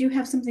Chinny, did you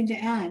have something to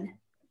add?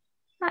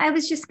 I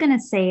was just going to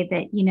say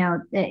that, you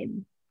know,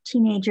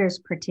 teenagers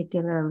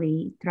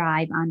particularly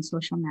thrive on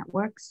social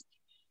networks.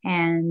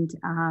 And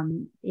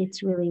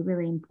it's really,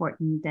 really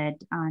important that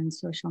on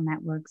social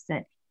networks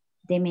that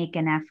they make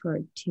an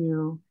effort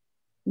to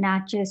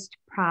not just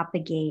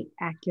propagate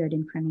accurate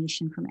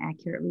information from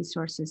accurate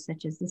resources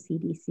such as the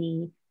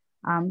CDC,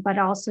 but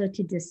also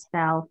to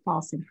dispel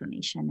false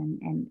information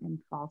and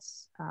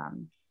false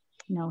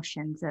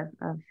notions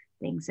of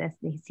things as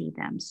they see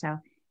them. So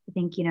I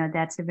think, you know,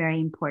 that's a very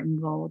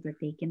important role that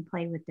they can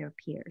play with their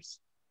peers.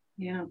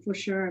 Yeah, for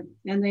sure.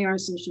 And they are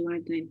social,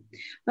 aren't they?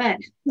 But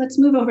let's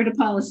move over to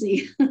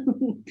policy.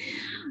 You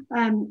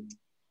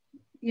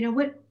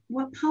know,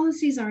 what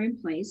policies are in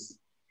place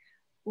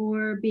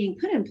or being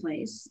put in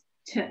place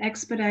to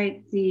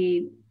expedite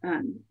the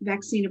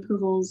vaccine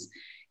approvals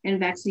and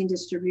vaccine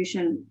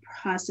distribution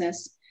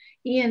process?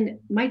 Ian,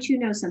 might you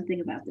know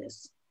something about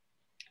this?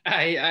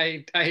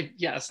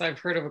 Yes, I've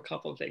heard of a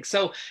couple of things.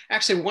 So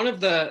actually, one of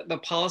the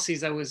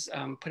policies that was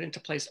put into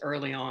place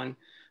early on,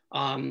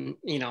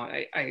 you know,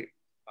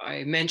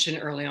 I mentioned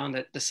early on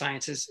that the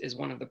science is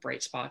one of the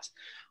bright spots.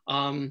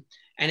 And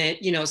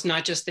it, you know, it's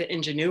not just the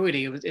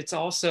ingenuity, it's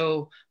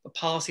also the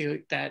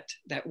policy that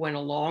went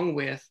along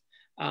with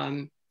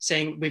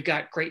saying we've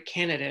got great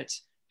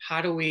candidates.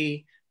 How do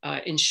we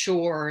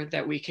ensure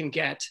that we can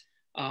get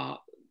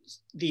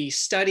the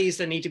studies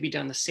that need to be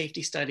done, the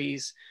safety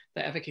studies,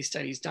 the efficacy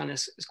studies done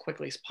as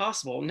quickly as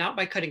possible, not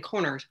by cutting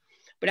corners,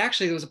 but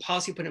actually there was a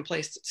policy put in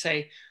place to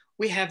say,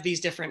 we have these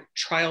different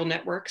trial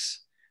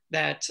networks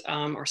that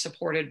are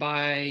supported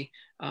by,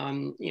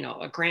 you know,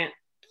 a grant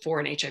for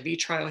an HIV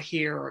trial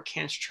here or a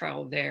cancer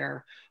trial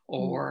there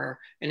or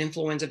an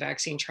influenza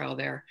vaccine trial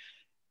there.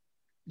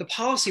 The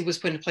policy was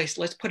put in place,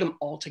 let's put them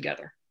all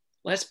together.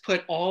 Let's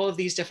put all of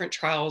these different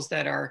trials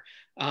that are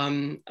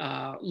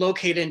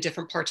located in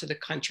different parts of the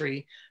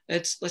country.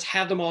 Let's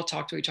have them all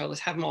talk to each other.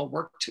 Let's have them all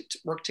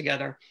work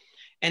together.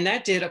 And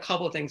that did a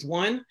couple of things.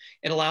 One,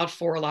 it allowed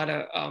for a lot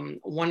of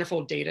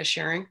wonderful data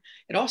sharing.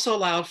 It also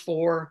allowed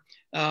for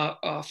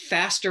a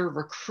faster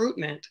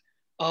recruitment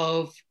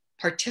of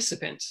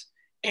participants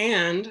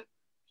and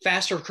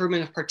faster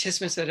recruitment of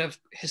participants that have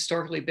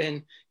historically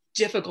been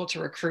difficult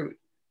to recruit,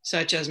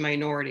 such as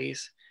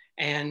minorities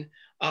and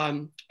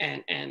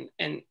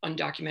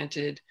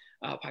undocumented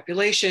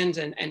populations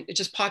and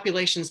just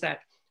populations that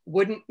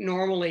wouldn't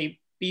normally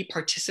be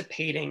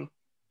participating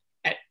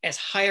at as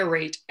high a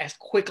rate as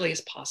quickly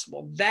as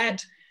possible.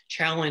 That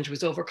challenge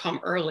was overcome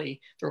early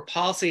through a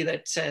policy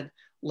that said,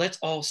 let's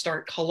all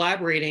start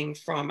collaborating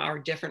from our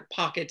different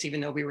pockets,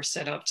 even though we were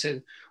set up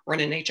to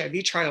run an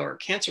HIV trial or a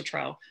cancer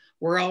trial.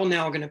 We're all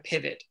now going to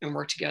pivot and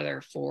work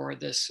together for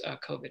this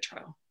COVID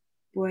trial.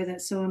 Boy,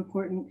 that's so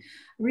important.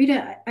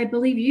 Rita, I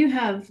believe you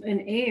have an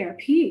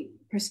AARP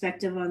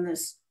perspective on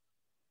this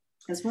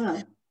as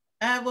well.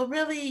 Well,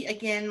 really,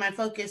 again, my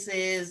focus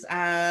is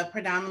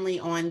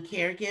predominantly on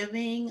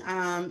caregiving.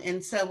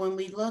 And so when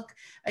we look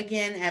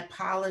again at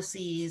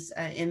policies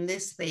in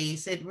this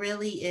space, it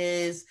really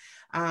is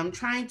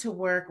trying to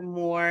work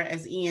more,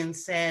 as Ian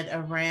said,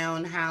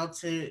 around how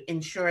to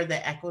ensure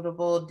the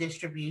equitable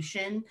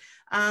distribution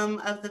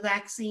of the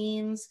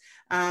vaccines,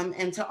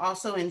 and to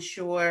also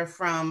ensure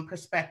from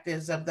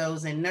perspectives of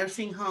those in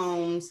nursing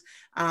homes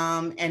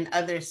and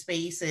other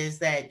spaces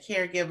that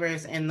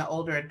caregivers and the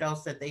older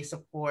adults that they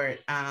support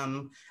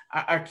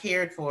are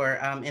cared for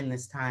in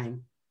this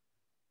time.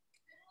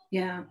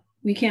 Yeah,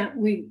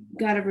 we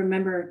got to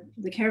remember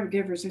the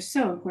caregivers are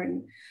so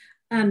important.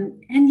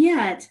 And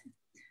yet,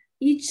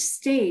 each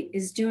state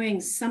is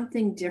doing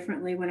something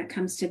differently when it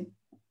comes to,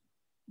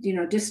 you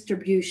know,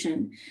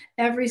 distribution.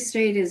 Every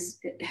state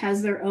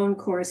has their own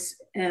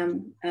course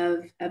of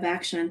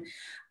action.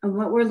 And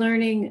what we're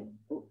learning,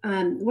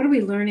 what are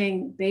we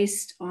learning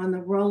based on the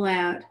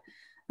rollout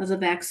of the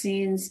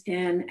vaccines,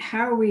 and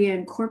how are we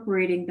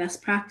incorporating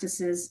best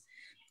practices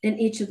in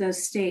each of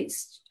those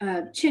states?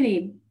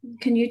 Chinny,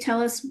 can you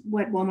tell us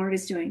what Walmart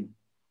is doing?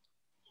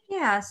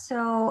 Yeah,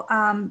 so,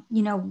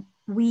 you know,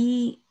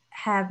 we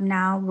have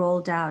now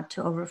rolled out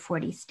to over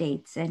 40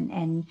 states,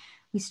 and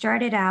we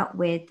started out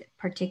with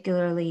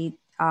particularly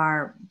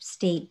our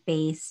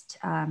state-based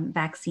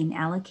vaccine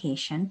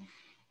allocation.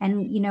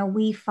 And, you know,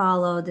 we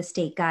follow the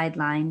state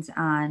guidelines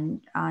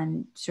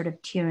on sort of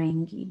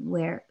tiering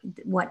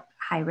what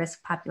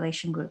high-risk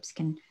population groups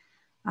can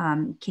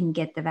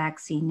get the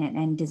vaccine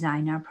and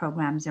design our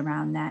programs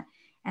around that.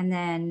 And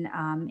then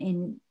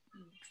in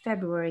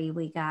February,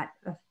 we got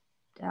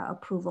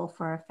approval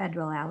for a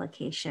federal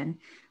allocation,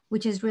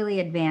 which has really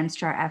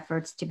advanced our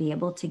efforts to be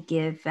able to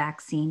give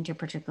vaccine to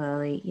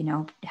particularly,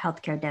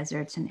 healthcare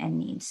deserts and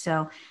needs.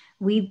 So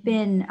we've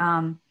been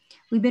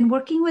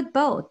working with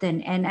both,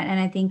 and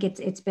I think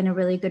it's been a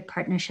really good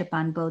partnership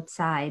on both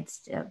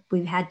sides.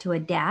 We've had to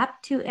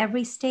adapt to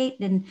every state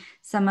and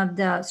some of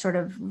the sort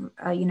of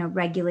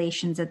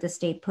regulations that the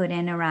state put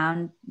in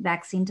around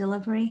vaccine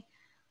delivery.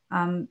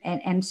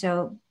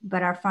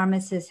 But our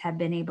pharmacists have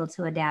been able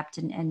to adapt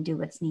and do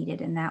what's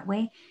needed in that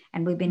way.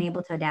 And we've been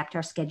able to adapt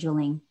our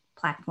scheduling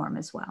platform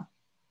as well.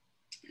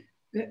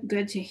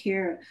 Good to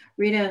hear.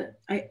 Rita,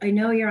 I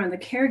know you're on the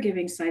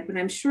caregiving side, but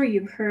I'm sure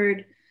you've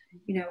heard,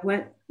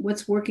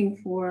 what's working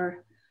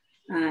for,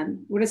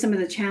 what are some of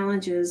the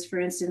challenges, for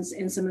instance,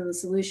 in some of the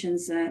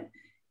solutions that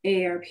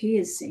AARP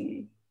is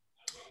seeing?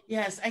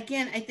 Yes,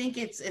 again, I think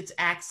it's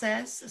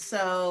access.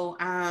 So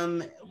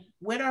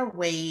what are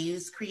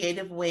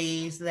creative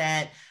ways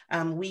that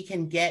we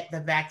can get the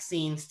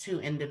vaccines to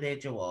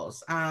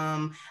individuals?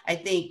 I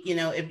think,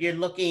 if you're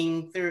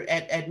looking through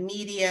at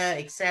media,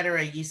 et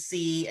cetera, you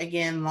see,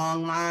 again,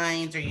 long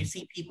lines, or you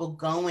see people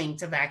going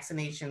to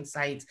vaccination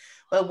sites.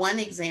 But one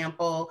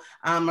example,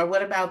 or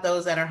what about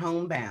those that are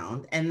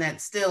homebound and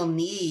that still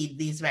need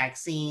these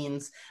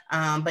vaccines,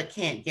 but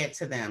can't get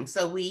to them?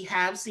 So we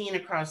have seen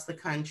across the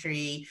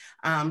country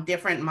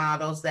different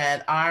models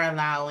that are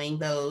allowing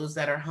those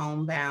that are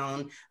homebound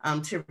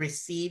to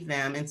receive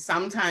them. And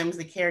sometimes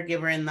the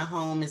caregiver in the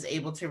home is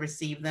able to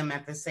receive them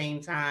at the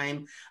same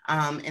time,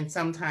 and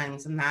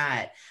sometimes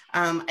not.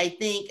 I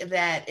think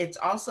that it's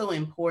also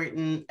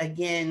important,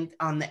 again,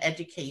 on the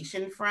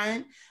education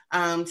front,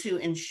 to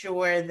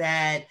ensure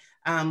that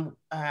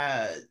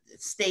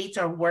states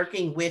are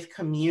working with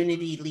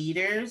community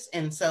leaders.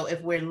 And so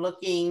if we're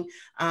looking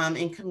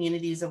in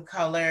communities of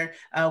color,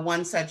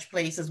 one such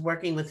place is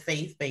working with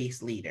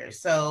faith-based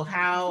leaders. So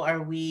how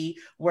are we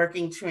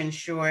working to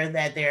ensure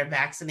that there are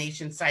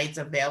vaccination sites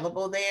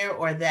available there,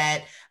 or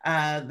that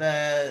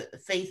the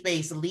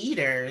faith-based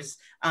leaders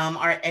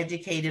are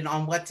educated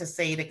on what to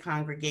say to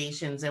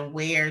congregations and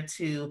where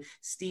to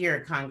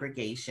steer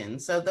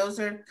congregations? So those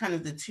are kind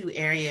of the two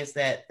areas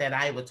that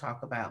I would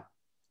talk about.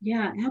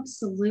 Yeah,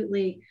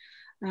 absolutely.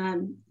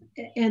 And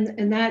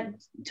that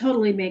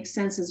totally makes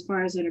sense as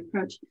far as an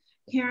approach.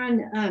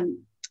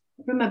 Karen,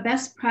 from a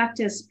best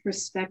practice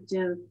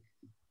perspective,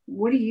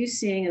 what are you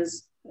seeing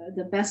as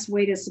the best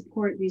way to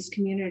support these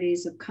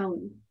communities of color?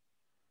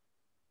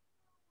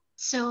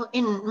 So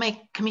in my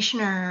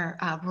commissioner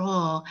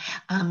role,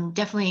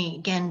 definitely,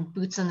 again,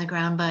 boots on the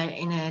ground, but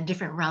in a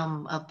different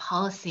realm of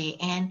policy.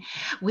 And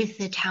with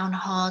the town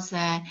halls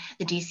that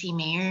the DC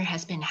mayor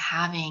has been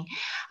having,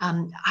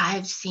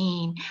 I've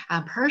seen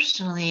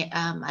personally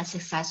a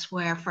success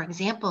where, for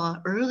example,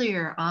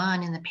 earlier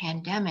on in the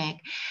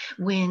pandemic,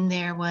 when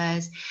there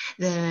was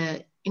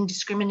the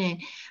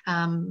indiscriminate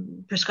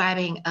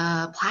prescribing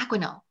of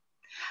Plaquenil,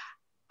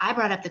 I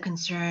brought up the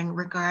concern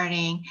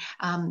regarding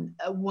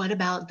what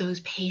about those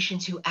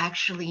patients who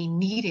actually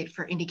need it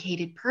for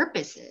indicated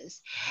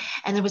purposes?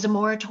 And there was a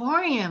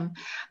moratorium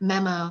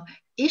memo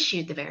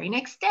issued the very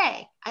next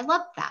day. I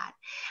love that.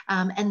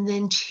 And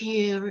then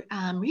to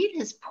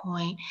Rita's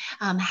point,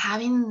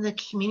 having the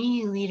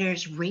community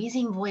leaders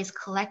raising voice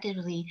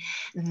collectively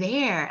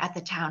there at the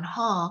town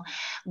hall,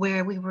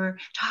 where we were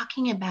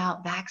talking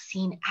about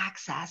vaccine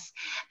access,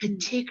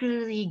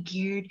 particularly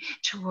geared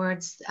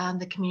towards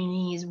the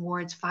communities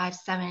wards 5,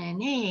 7,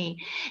 and 8,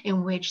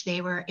 in which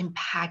they were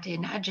impacted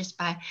not just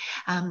by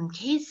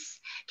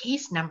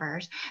case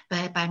numbers,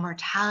 but by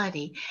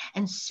mortality.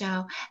 And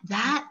so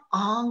that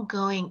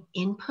ongoing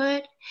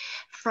input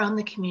from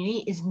the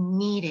community is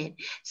needed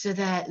so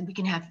that we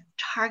can have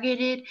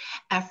targeted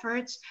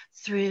efforts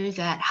through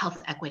that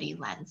health equity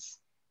lens.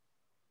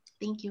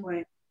 Thank you.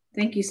 Right.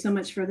 Thank you so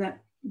much for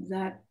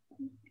that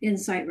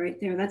insight right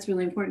there. That's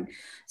really important.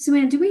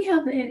 Sue-Ann, do we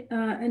have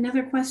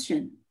another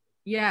question?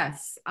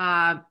 Yes.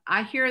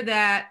 I hear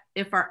that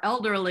if our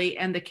elderly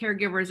and the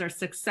caregivers are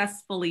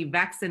successfully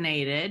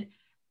vaccinated,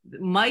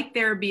 might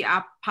there be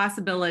a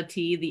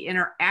possibility the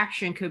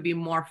interaction could be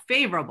more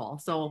favorable?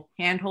 So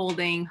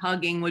hand-holding,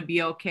 hugging would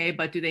be okay,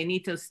 but do they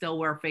need to still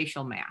wear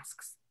facial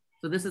masks?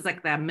 So this is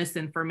like that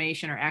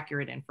misinformation or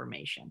accurate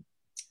information.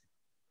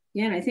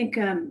 Yeah, and I think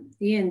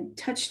Ian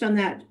touched on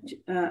that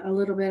a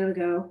little bit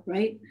ago,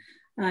 right?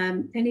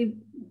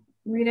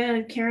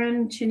 Rita,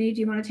 Karen, Chini,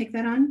 do you want to take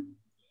that on?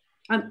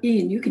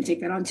 Ian, you can take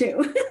that on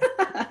too.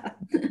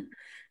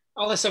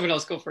 I'll let someone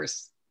else go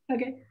first.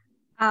 Okay.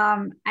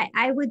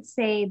 I would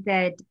say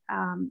that,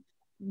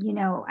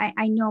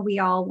 I know we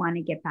all want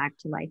to get back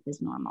to life as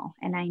normal.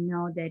 And I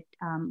know that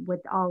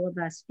with all of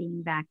us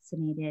being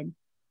vaccinated,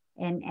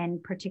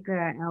 and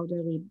particularly our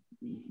elderly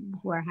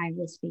who are high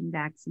risk being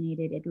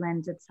vaccinated, it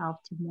lends itself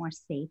to more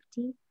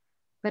safety.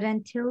 But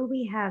until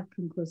we have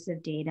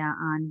conclusive data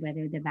on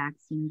whether the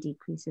vaccine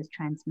decreases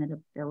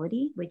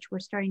transmittability, which we're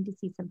starting to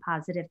see some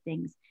positive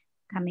things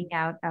coming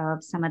out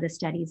of some of the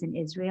studies in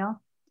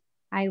Israel,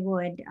 I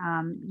would,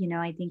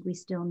 I think we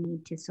still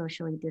need to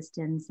socially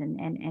distance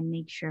and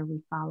make sure we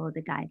follow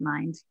the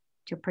guidelines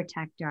to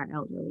protect our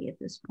elderly at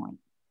this point.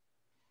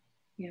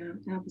 Yeah,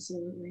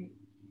 absolutely.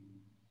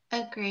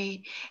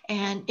 Agreed.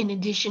 And in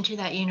addition to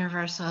that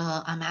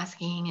universal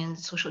masking and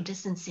social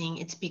distancing,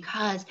 it's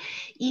because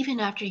even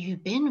after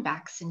you've been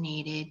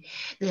vaccinated,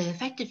 the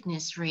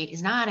effectiveness rate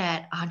is not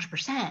at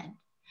 100%.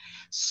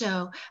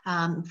 So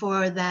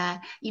for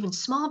that even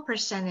small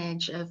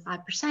percentage of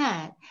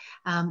 5%,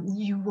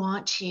 you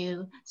want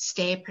to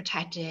stay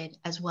protected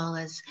as well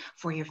as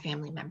for your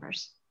family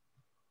members.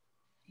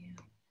 Yeah.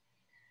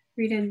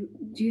 Rita,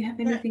 do you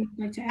have anything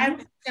you'd like to add? I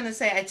was going to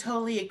say, I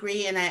totally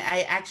agree. And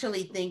I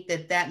actually think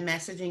that that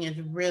messaging is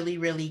really,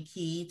 really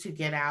key to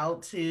get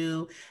out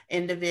to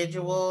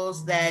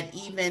individuals, that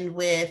even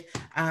with,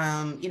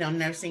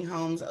 nursing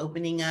homes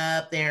opening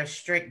up, there are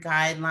strict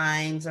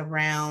guidelines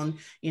around,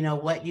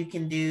 what you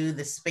can do,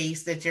 the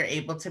space that you're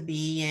able to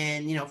be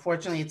in.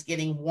 Fortunately, it's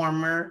getting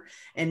warmer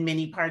in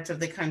many parts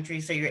of the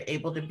country, so you're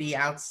able to be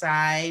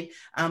outside.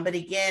 But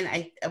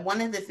again,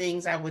 one of the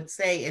things I would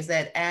say is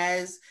that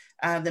as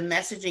the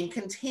messaging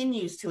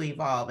continues to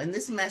evolve, and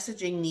this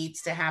messaging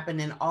needs to happen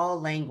in all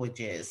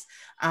languages,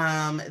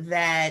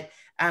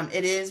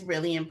 it is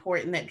really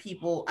important that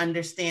people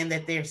understand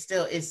that there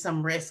still is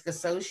some risk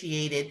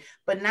associated,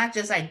 but not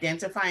just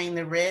identifying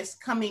the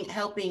risk,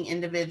 helping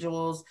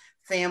individuals,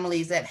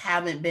 families that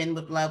haven't been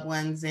with loved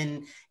ones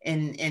in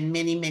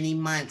many, many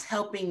months,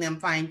 helping them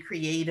find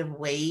creative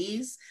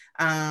ways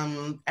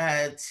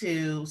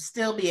to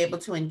still be able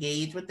to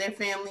engage with their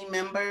family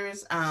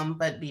members,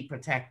 but be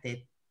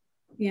protected.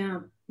 Yeah,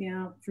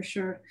 for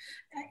sure.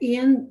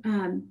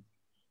 Ian,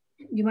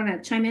 you want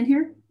to chime in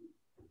here?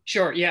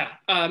 Sure. Yeah.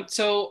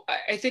 So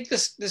I think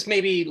this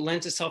maybe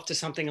lends itself to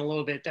something a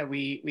little bit that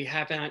we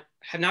have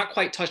not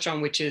quite touched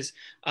on, which is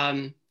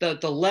the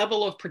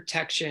level of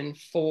protection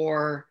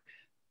for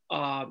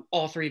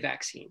all three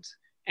vaccines.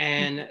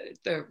 And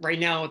right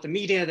now with the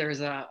media, there's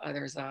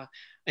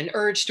an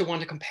urge to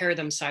want to compare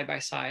them side by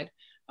side.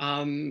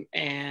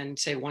 And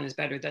say one is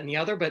better than the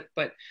other, but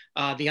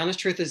the honest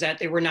truth is that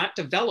they were not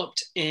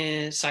developed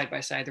side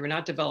by side. They were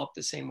not developed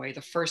the same way.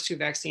 The first two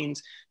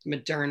vaccines,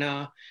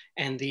 Moderna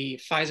and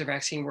the Pfizer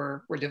vaccine,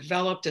 were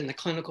developed, and the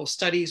clinical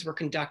studies were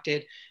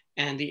conducted,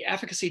 and the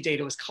efficacy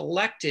data was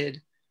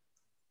collected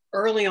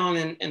early on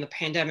in the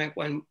pandemic,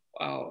 when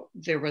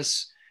there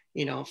was,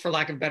 for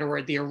lack of a better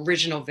word, the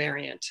original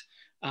variant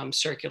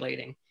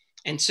circulating.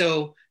 And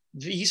so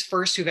these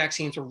first two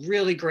vaccines were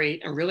really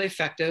great and really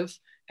effective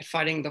at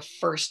fighting the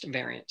first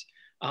variant.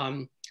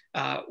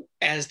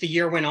 As the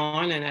year went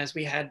on, and as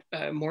we had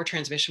more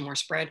transmission, more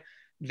spread,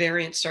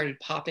 variants started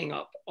popping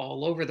up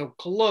all over the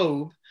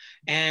globe.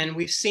 And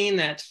we've seen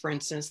that, for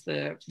instance,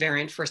 the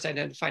variant first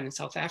identified in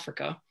South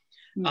Africa,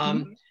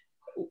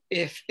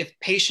 if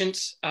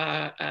patients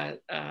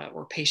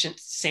or patient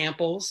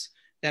samples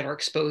that are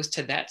exposed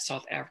to that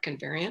South African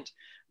variant,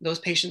 those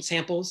patient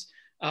samples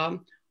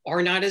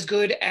are not as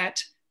good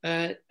at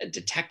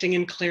detecting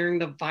and clearing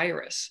the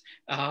virus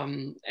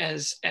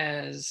as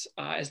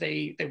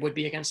they would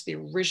be against the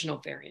original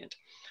variant.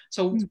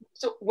 So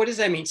what does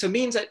that mean? So it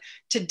means that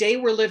today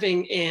we're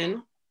living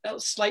in a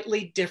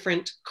slightly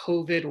different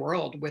COVID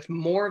world with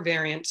more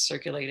variants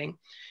circulating,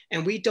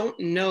 and we don't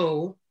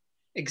know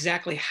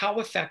exactly how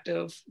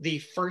effective the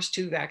first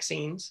two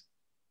vaccines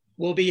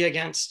will be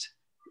against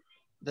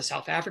the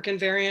South African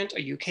variant,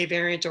 a UK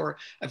variant, or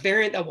a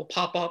variant that will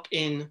pop up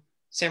in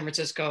San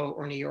Francisco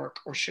or New York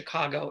or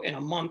Chicago in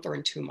a month or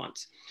in 2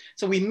 months.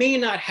 So we may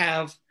not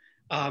have,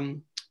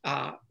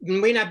 we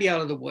may not be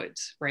out of the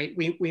woods, right?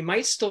 We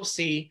might still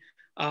see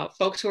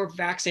folks who are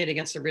vaccinated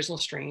against the original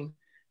strain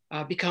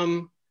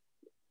become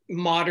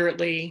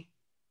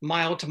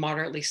mild to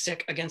moderately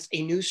sick against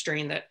a new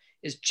strain that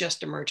is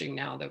just emerging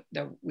now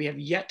that we have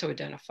yet to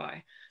identify.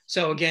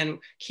 So again,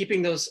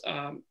 keeping those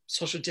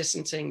social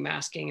distancing,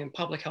 masking, and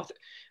public health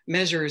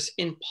measures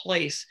in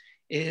place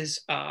is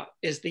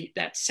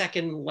that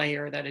second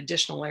layer, that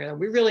additional layer that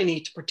we really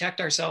need to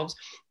protect ourselves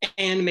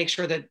and make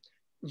sure that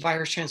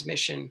virus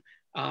transmission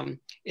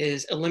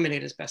is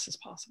eliminated as best as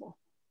possible.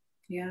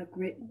 Yeah,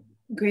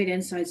 great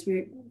insights.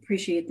 We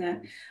appreciate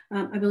that.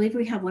 I believe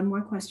we have one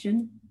more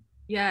question.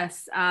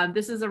 Yes,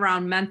 this is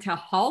around mental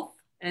health.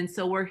 And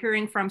so we're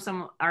hearing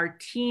from our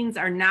teens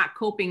are not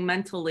coping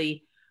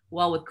mentally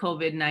well with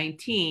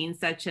COVID-19,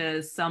 such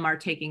as some are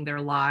taking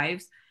their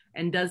lives.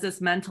 And does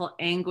this mental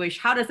anguish,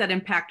 how does that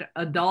impact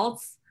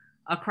adults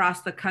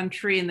across the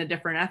country and the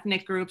different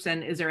ethnic groups?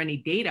 And is there any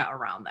data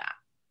around that?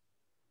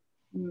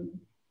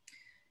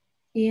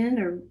 Ian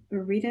or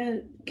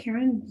Rita,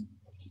 Karen,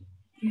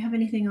 do you have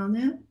anything on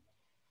that?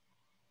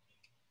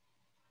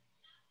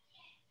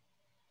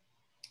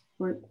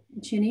 Or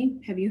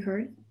Chinny, have you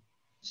heard?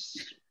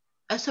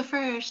 So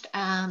first,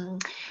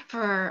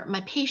 for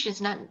my patients,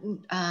 not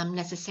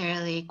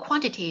necessarily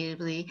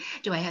quantitatively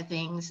do I have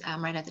things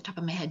right at the top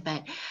of my head,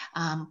 but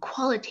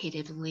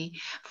qualitatively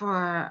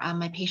for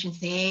my patients,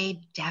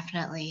 they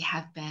definitely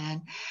have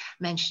been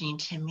mentioning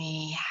to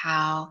me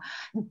how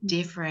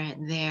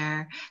different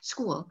their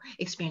school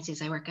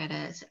experiences. I work at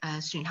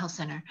a student health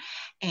center,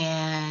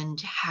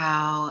 and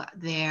how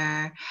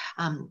their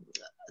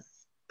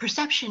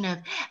perception of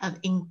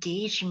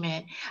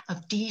engagement,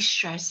 of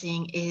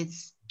de-stressing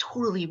is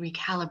totally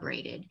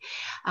recalibrated.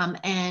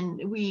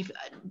 And we've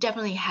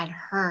definitely had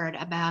heard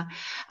about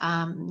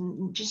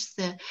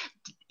just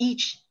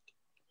each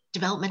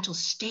developmental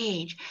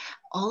stage,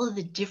 all of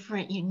the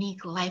different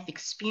unique life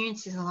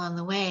experiences along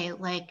the way,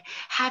 like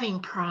having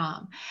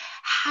prom,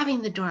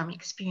 having the dorm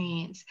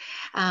experience,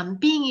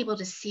 being able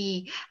to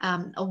see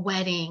a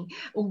wedding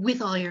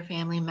with all your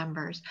family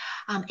members.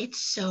 It's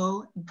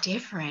so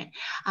different.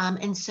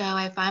 And so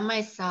I find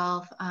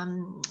myself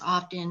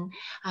often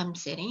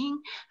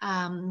sitting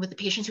with the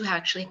patients who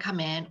actually come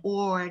in,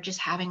 or just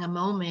having a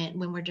moment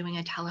when we're doing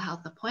a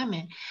telehealth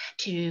appointment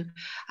to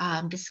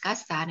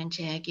discuss that and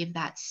to give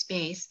that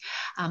space.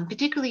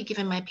 Particularly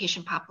given my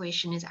patient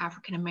population is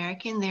African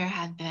American, there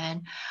have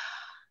been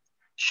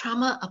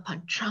trauma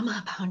upon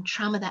trauma upon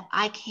trauma that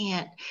I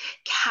can't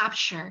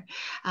capture,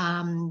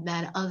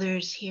 that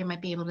others here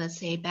might be able to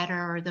say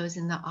better, or those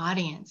in the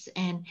audience.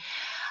 And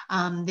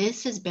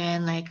this has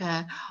been like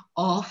a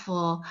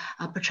awful,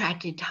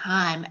 protracted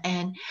time,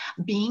 and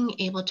being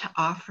able to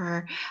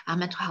offer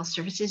mental health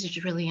services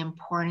is really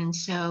important.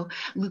 So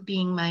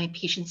looping my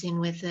patients in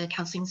with the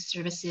counseling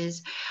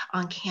services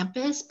on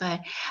campus.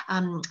 But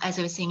as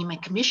I was saying, in my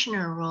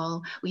commissioner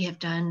role, we have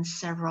done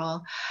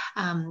several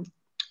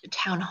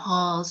town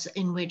halls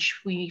in which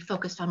we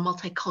focused on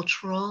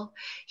multicultural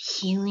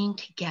healing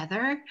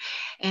together.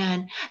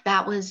 And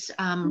that was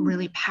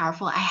really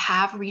powerful. I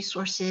have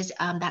resources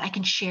that I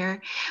can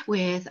share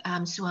with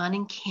Suan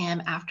and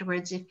Kim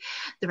afterwards if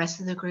the rest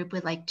of the group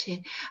would like to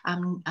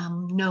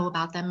know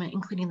about them,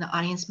 including the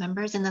audience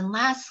members. And then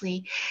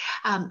lastly,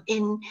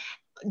 in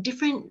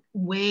different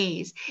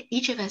ways,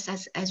 each of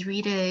us, as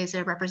Rita is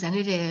a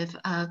representative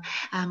of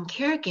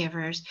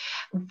caregivers,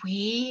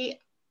 we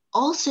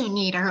also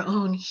need our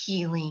own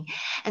healing.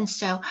 And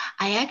so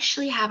I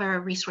actually have a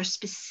resource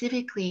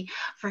specifically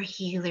for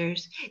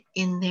healers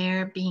in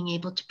their being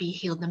able to be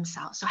healed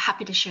themselves. So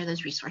happy to share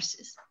those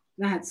resources.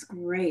 That's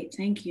great.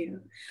 Thank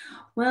you.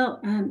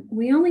 Well,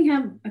 we only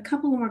have a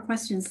couple more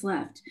questions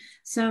left.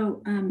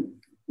 So,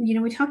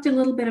 we talked a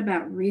little bit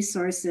about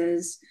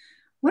resources.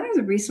 What are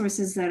the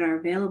resources that are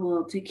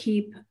available to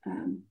keep,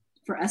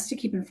 for us to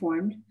keep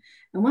informed?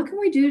 And what can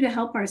we do to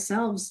help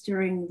ourselves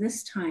during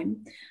this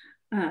time?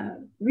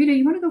 Rita,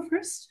 you want to go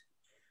first?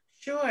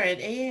 Sure. At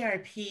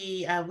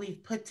AARP,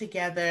 we've put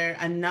together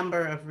a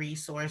number of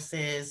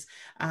resources,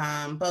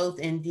 both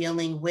in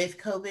dealing with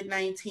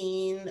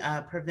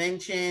COVID-19,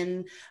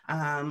 prevention,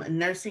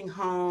 nursing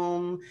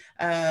home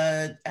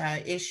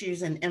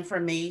issues and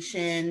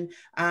information,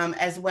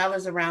 as well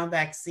as around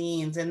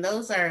vaccines. And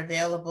those are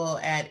available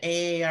at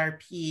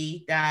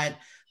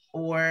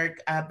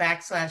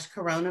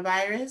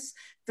aarp.org/coronavirus.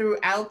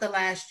 Throughout the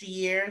last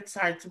year, it's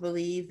hard to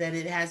believe that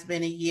it has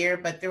been a year,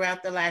 but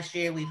throughout the last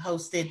year, we've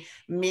hosted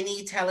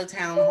many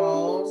teletown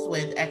halls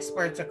with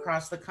experts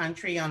across the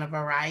country on a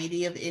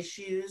variety of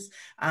issues.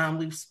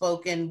 We've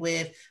spoken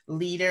with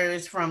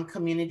leaders from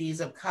communities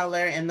of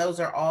color, and those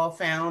are all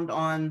found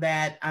on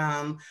that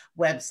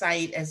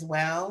website as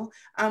well.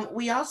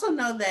 We also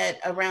know that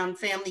around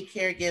family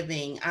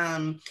caregiving,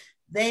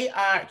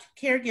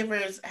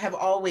 caregivers have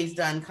always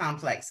done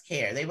complex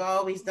care. They've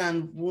always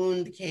done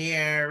wound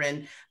care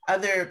and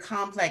other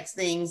complex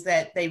things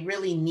that they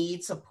really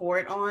need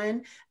support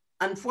on.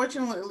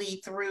 Unfortunately,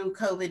 through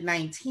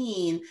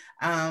COVID-19,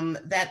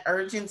 that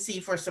urgency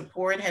for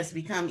support has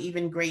become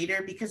even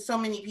greater because so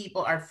many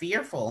people are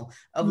fearful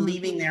of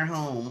leaving their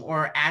home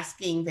or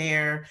asking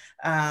their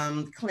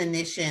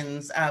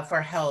clinicians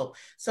for help.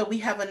 So we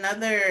have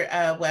another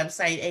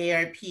website,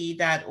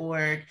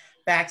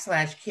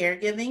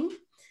 aarp.org/caregiving.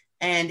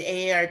 and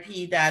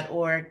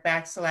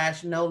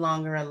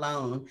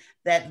aarp.org/no-longer-alone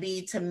that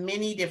lead to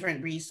many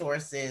different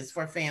resources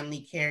for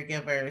family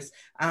caregivers.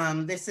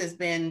 This has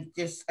been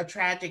just a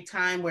tragic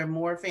time where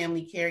more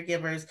family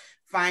caregivers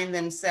find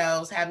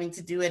themselves having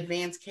to do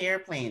advanced care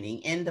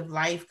planning, end of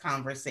life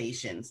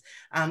conversations,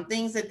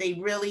 things that they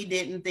really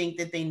didn't think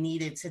that they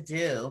needed to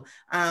do.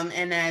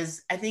 And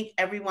as I think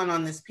everyone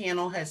on this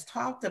panel has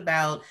talked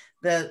about,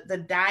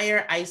 the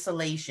dire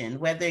isolation,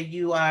 whether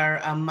you are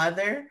a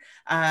mother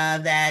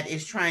that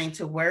is trying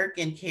to work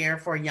and care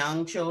for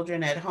young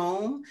children at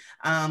home,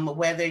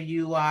 whether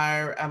you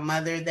are a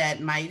mother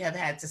that might have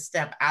had to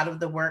step out of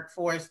the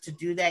workforce to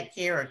do that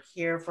care or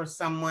care for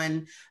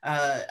someone,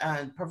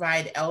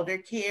 provide elder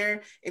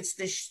care, it's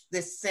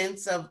this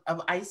sense of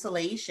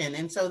isolation.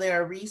 And so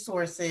there are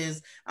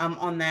resources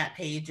on that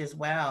page as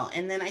well.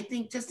 And then I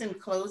think just in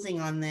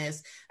closing on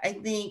this, I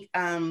think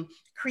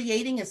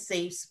creating a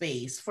safe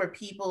space for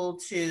people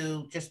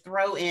to just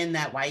throw in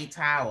that white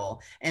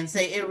towel and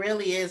say, it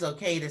really is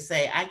okay to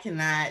say, I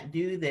cannot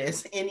do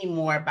this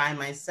anymore by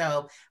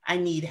myself. I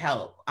need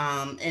help.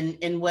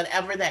 And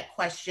whatever that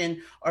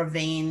question or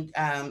vein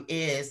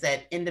is,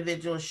 that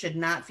individuals should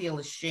not feel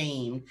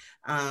ashamed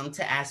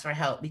to ask for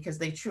help because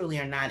they truly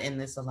are not in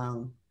this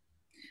alone.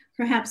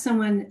 Perhaps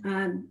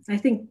someone, I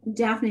think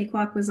Daphne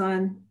Kwok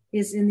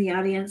is in the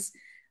audience.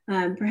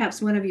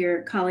 Perhaps one of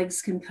your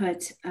colleagues can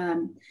put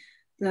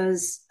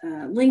those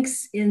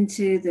links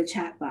into the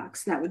chat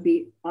box. That would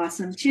be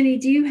awesome. Chinny,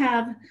 do you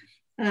have,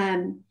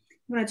 want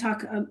to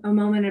talk a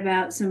moment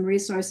about some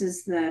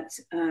resources that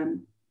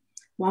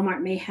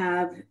Walmart may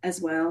have as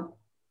well?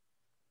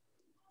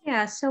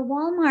 Yeah, so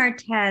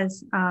Walmart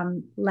has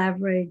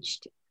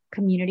leveraged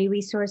community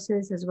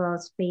resources as well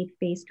as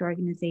faith-based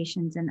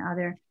organizations and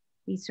other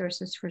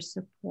resources for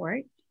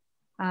support,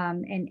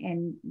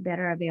 and that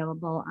are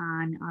available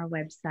on our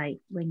website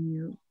when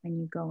you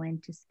go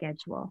in to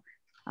schedule.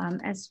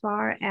 As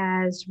far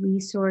as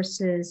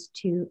resources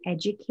to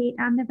educate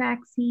on the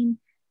vaccine,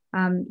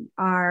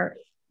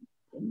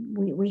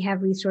 we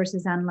have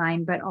resources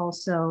online, but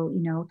also,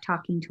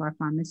 talking to our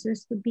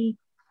pharmacists would be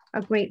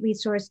a great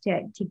resource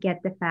to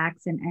get the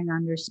facts and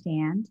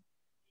understand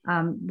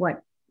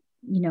what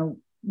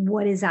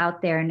is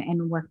out there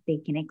and what they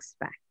can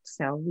expect.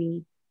 So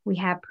we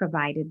have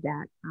provided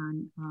that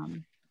on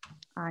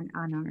our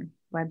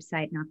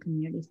website and our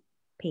community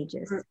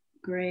pages.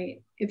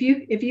 Great. If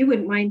you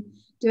wouldn't mind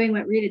doing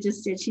what Rita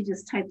just did, she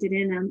just typed it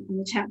in on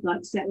the chat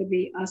box. That would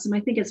be awesome. I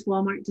think it's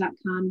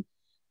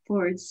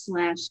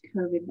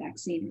walmart.com/COVID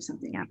vaccine or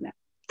something like that.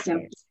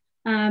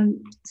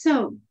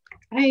 So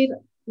I'd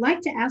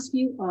like to ask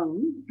you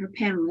all, our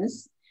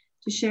panelists,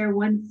 to share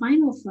one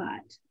final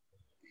thought.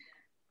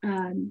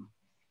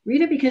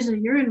 Rita, because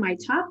you're in my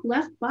top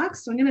left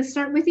box, so I'm going to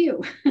start with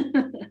you.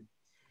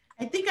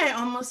 I think I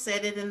almost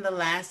said it in the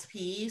last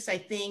piece. I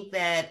think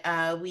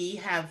that we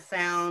have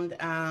found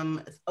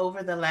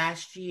over the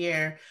last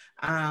year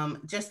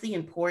just the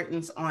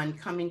importance on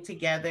coming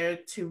together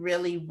to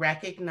really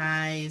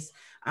recognize,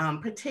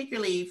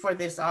 particularly for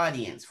this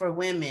audience, for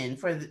women,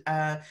 for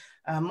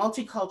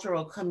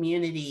multicultural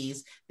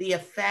communities, the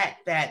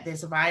effect that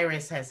this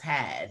virus has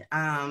had.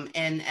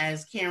 And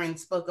as Karen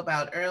spoke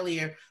about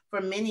earlier, for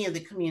many of the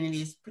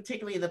communities,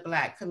 particularly the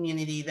Black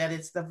community, that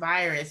it's the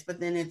virus, but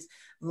then it's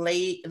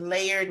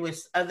layered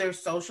with other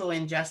social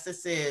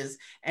injustices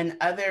and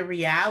other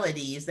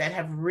realities that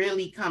have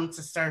really come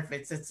to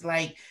surface. It's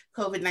like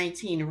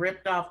COVID-19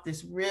 ripped off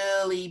this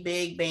really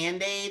big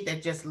Band-Aid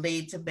that just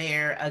laid to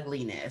bare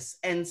ugliness.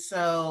 And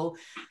so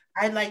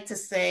I'd like to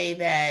say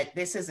that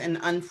this is an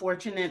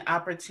unfortunate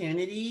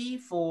opportunity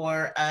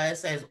for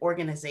us as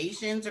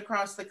organizations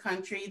across the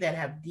country that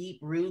have deep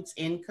roots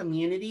in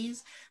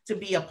communities to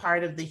be a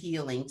part of the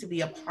healing, to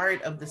be a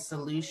part of the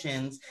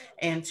solutions,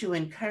 and to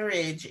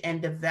encourage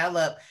and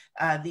develop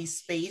these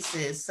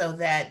spaces so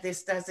that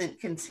this doesn't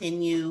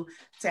continue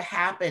to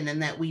happen,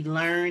 and that we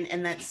learn,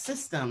 and that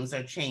systems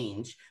are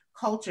changed,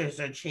 cultures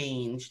are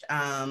changed,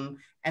 and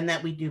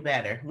that we do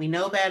better. We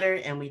know better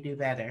and we do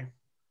better.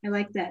 I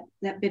like that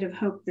bit of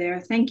hope there.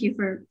 Thank you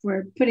for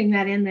putting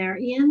that in there.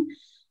 Ian,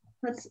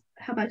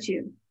 how about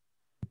you?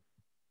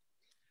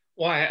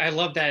 Well, I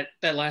love that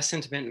last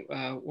sentiment.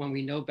 When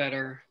we know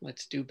better,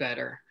 let's do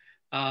better.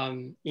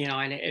 And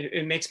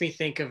it makes me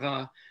think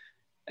of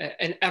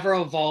an ever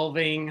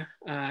evolving,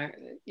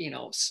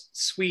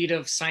 suite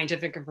of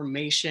scientific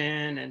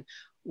information. And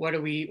what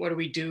do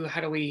we do?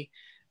 How do we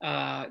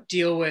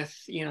deal with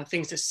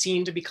things that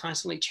seem to be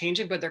constantly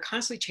changing, but they're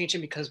constantly changing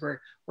because we're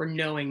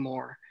knowing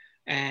more.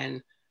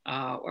 And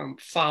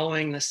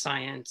following the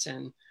science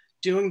and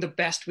doing the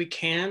best we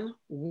can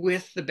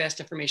with the best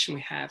information we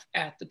have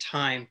at the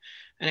time.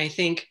 And I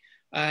think,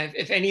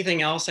 if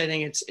anything else, I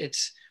think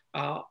it's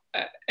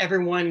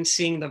everyone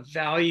seeing the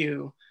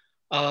value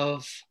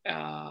of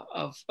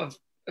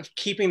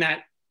keeping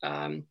that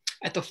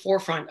at the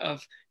forefront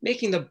of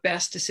making the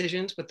best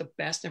decisions with the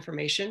best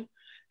information,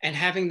 and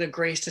having the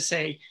grace to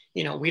say,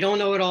 we don't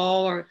know it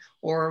all,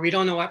 or we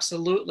don't know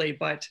absolutely,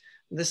 but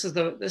this is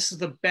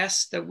the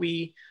best that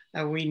we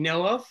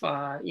know of.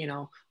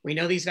 We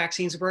know these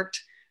vaccines worked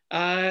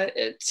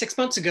 6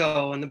 months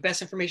ago, and the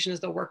best information is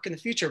they'll work in the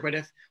future. But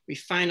if we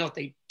find out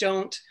they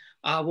don't,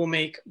 we'll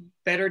make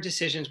better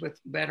decisions with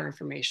better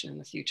information in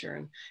the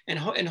future. And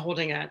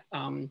holding that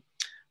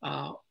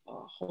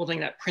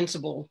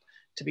principle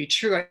to be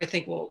true, I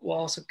think will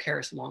also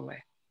carry us a long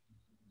way.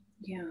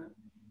 Yeah.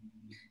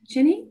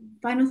 Jenny,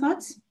 final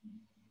thoughts?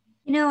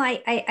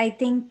 I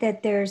think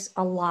that there's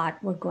a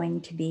lot we're going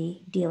to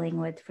be dealing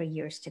with for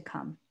years to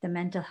come. The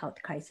mental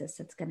health crisis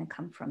that's going to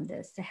come from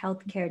this, the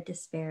healthcare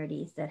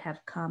disparities that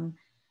have come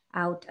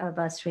out of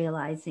us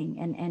realizing,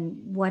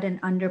 and what an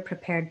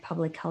underprepared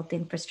public health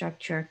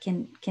infrastructure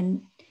can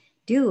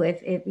do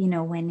if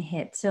when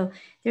hit. So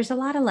there's a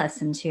lot of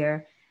lessons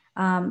here.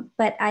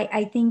 But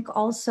I think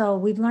also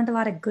we've learned a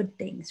lot of good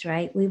things,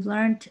 right? We've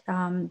learned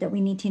that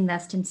we need to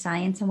invest in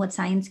science and what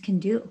science can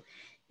do.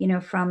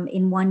 From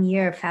in 1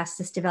 year,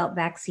 fastest developed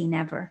vaccine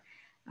ever.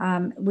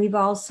 We've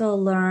also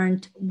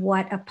learned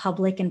what a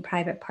public and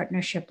private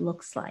partnership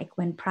looks like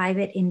when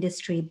private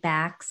industry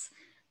backs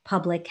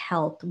public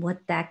health,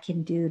 what that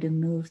can do to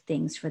move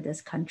things for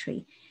this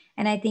country.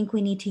 And I think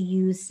we need to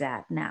use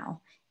that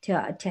now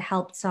to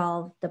help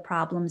solve the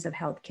problems of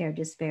healthcare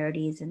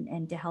disparities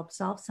and to help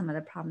solve some of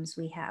the problems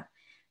we have.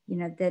 you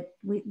know, that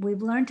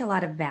we've learned a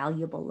lot of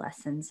valuable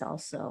lessons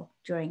also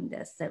during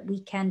this, that we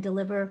can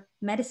deliver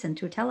medicine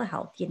through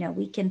telehealth. You know,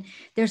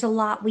 there's a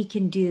lot we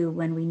can do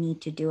when we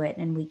need to do it,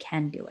 and we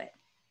can do it.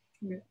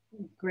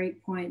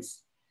 Great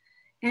points.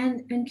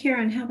 And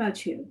Karen, how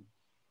about you?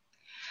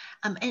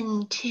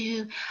 And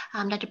to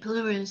Dr.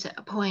 Peluru's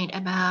point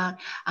about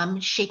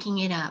shaking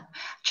it up,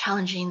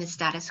 challenging the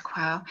status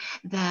quo,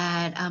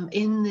 that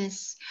in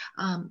this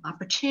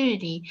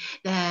opportunity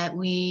that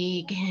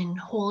we can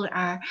hold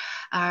our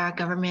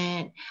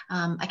government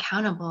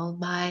accountable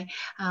by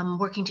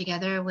working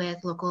together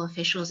with local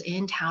officials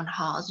in town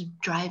halls,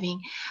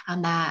 driving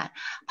that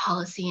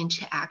policy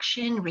into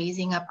action,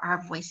 raising up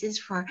our voices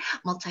for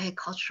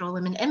multicultural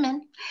women and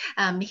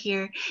men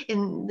here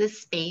in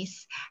this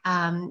space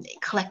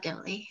collectively.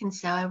 And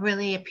so I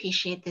really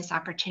appreciate this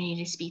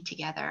opportunity to speak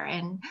together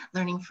and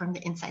learning from the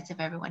insights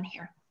of everyone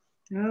here.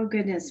 Oh,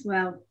 goodness.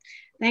 Well,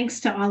 thanks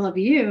to all of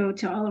you,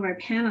 to all of our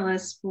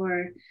panelists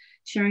for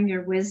sharing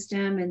your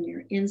wisdom and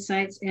your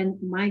insights.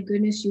 And my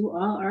goodness, you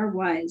all are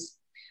wise.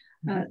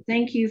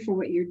 Thank you for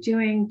what you're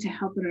doing to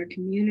help in our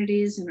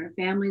communities and our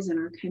families and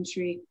our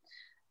country.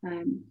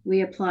 We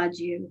applaud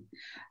you.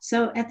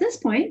 So at this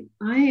point,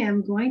 I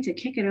am going to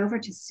kick it over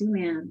to Sue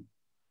Ann.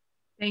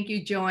 Thank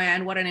you,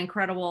 Joanne. What an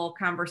incredible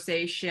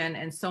conversation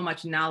and so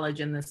much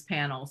knowledge in this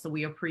panel. So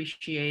we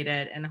appreciate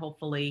it, and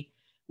hopefully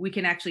we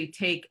can actually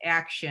take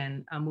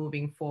action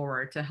moving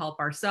forward to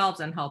help ourselves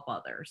and help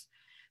others.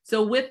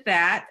 So with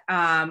that,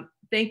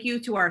 thank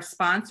you to our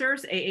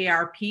sponsors,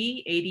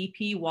 AARP,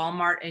 ADP,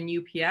 Walmart, and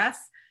UPS.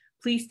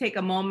 Please take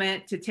a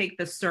moment to take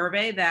the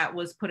survey that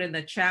was put in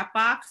the chat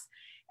box.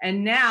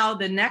 And now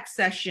the next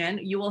session,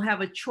 you will have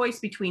a choice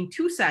between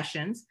two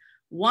sessions.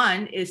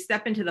 One is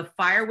Step into the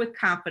Fire with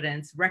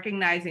Confidence,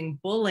 recognizing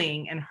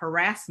bullying and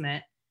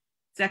harassment,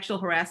 sexual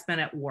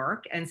harassment at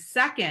work. And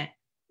second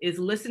is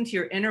Listen to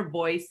Your Inner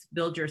Voice,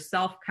 Build Your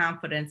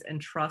Self-Confidence, and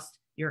Trust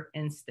Your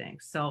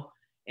Instincts. So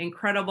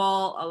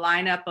incredible, a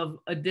lineup of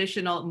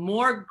additional,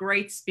 more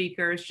great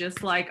speakers,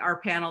 just like our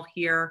panel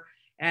here.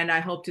 And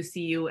I hope to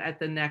see you at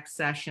the next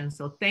session.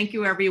 So thank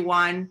you,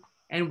 everyone,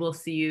 and we'll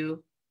see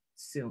you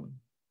soon.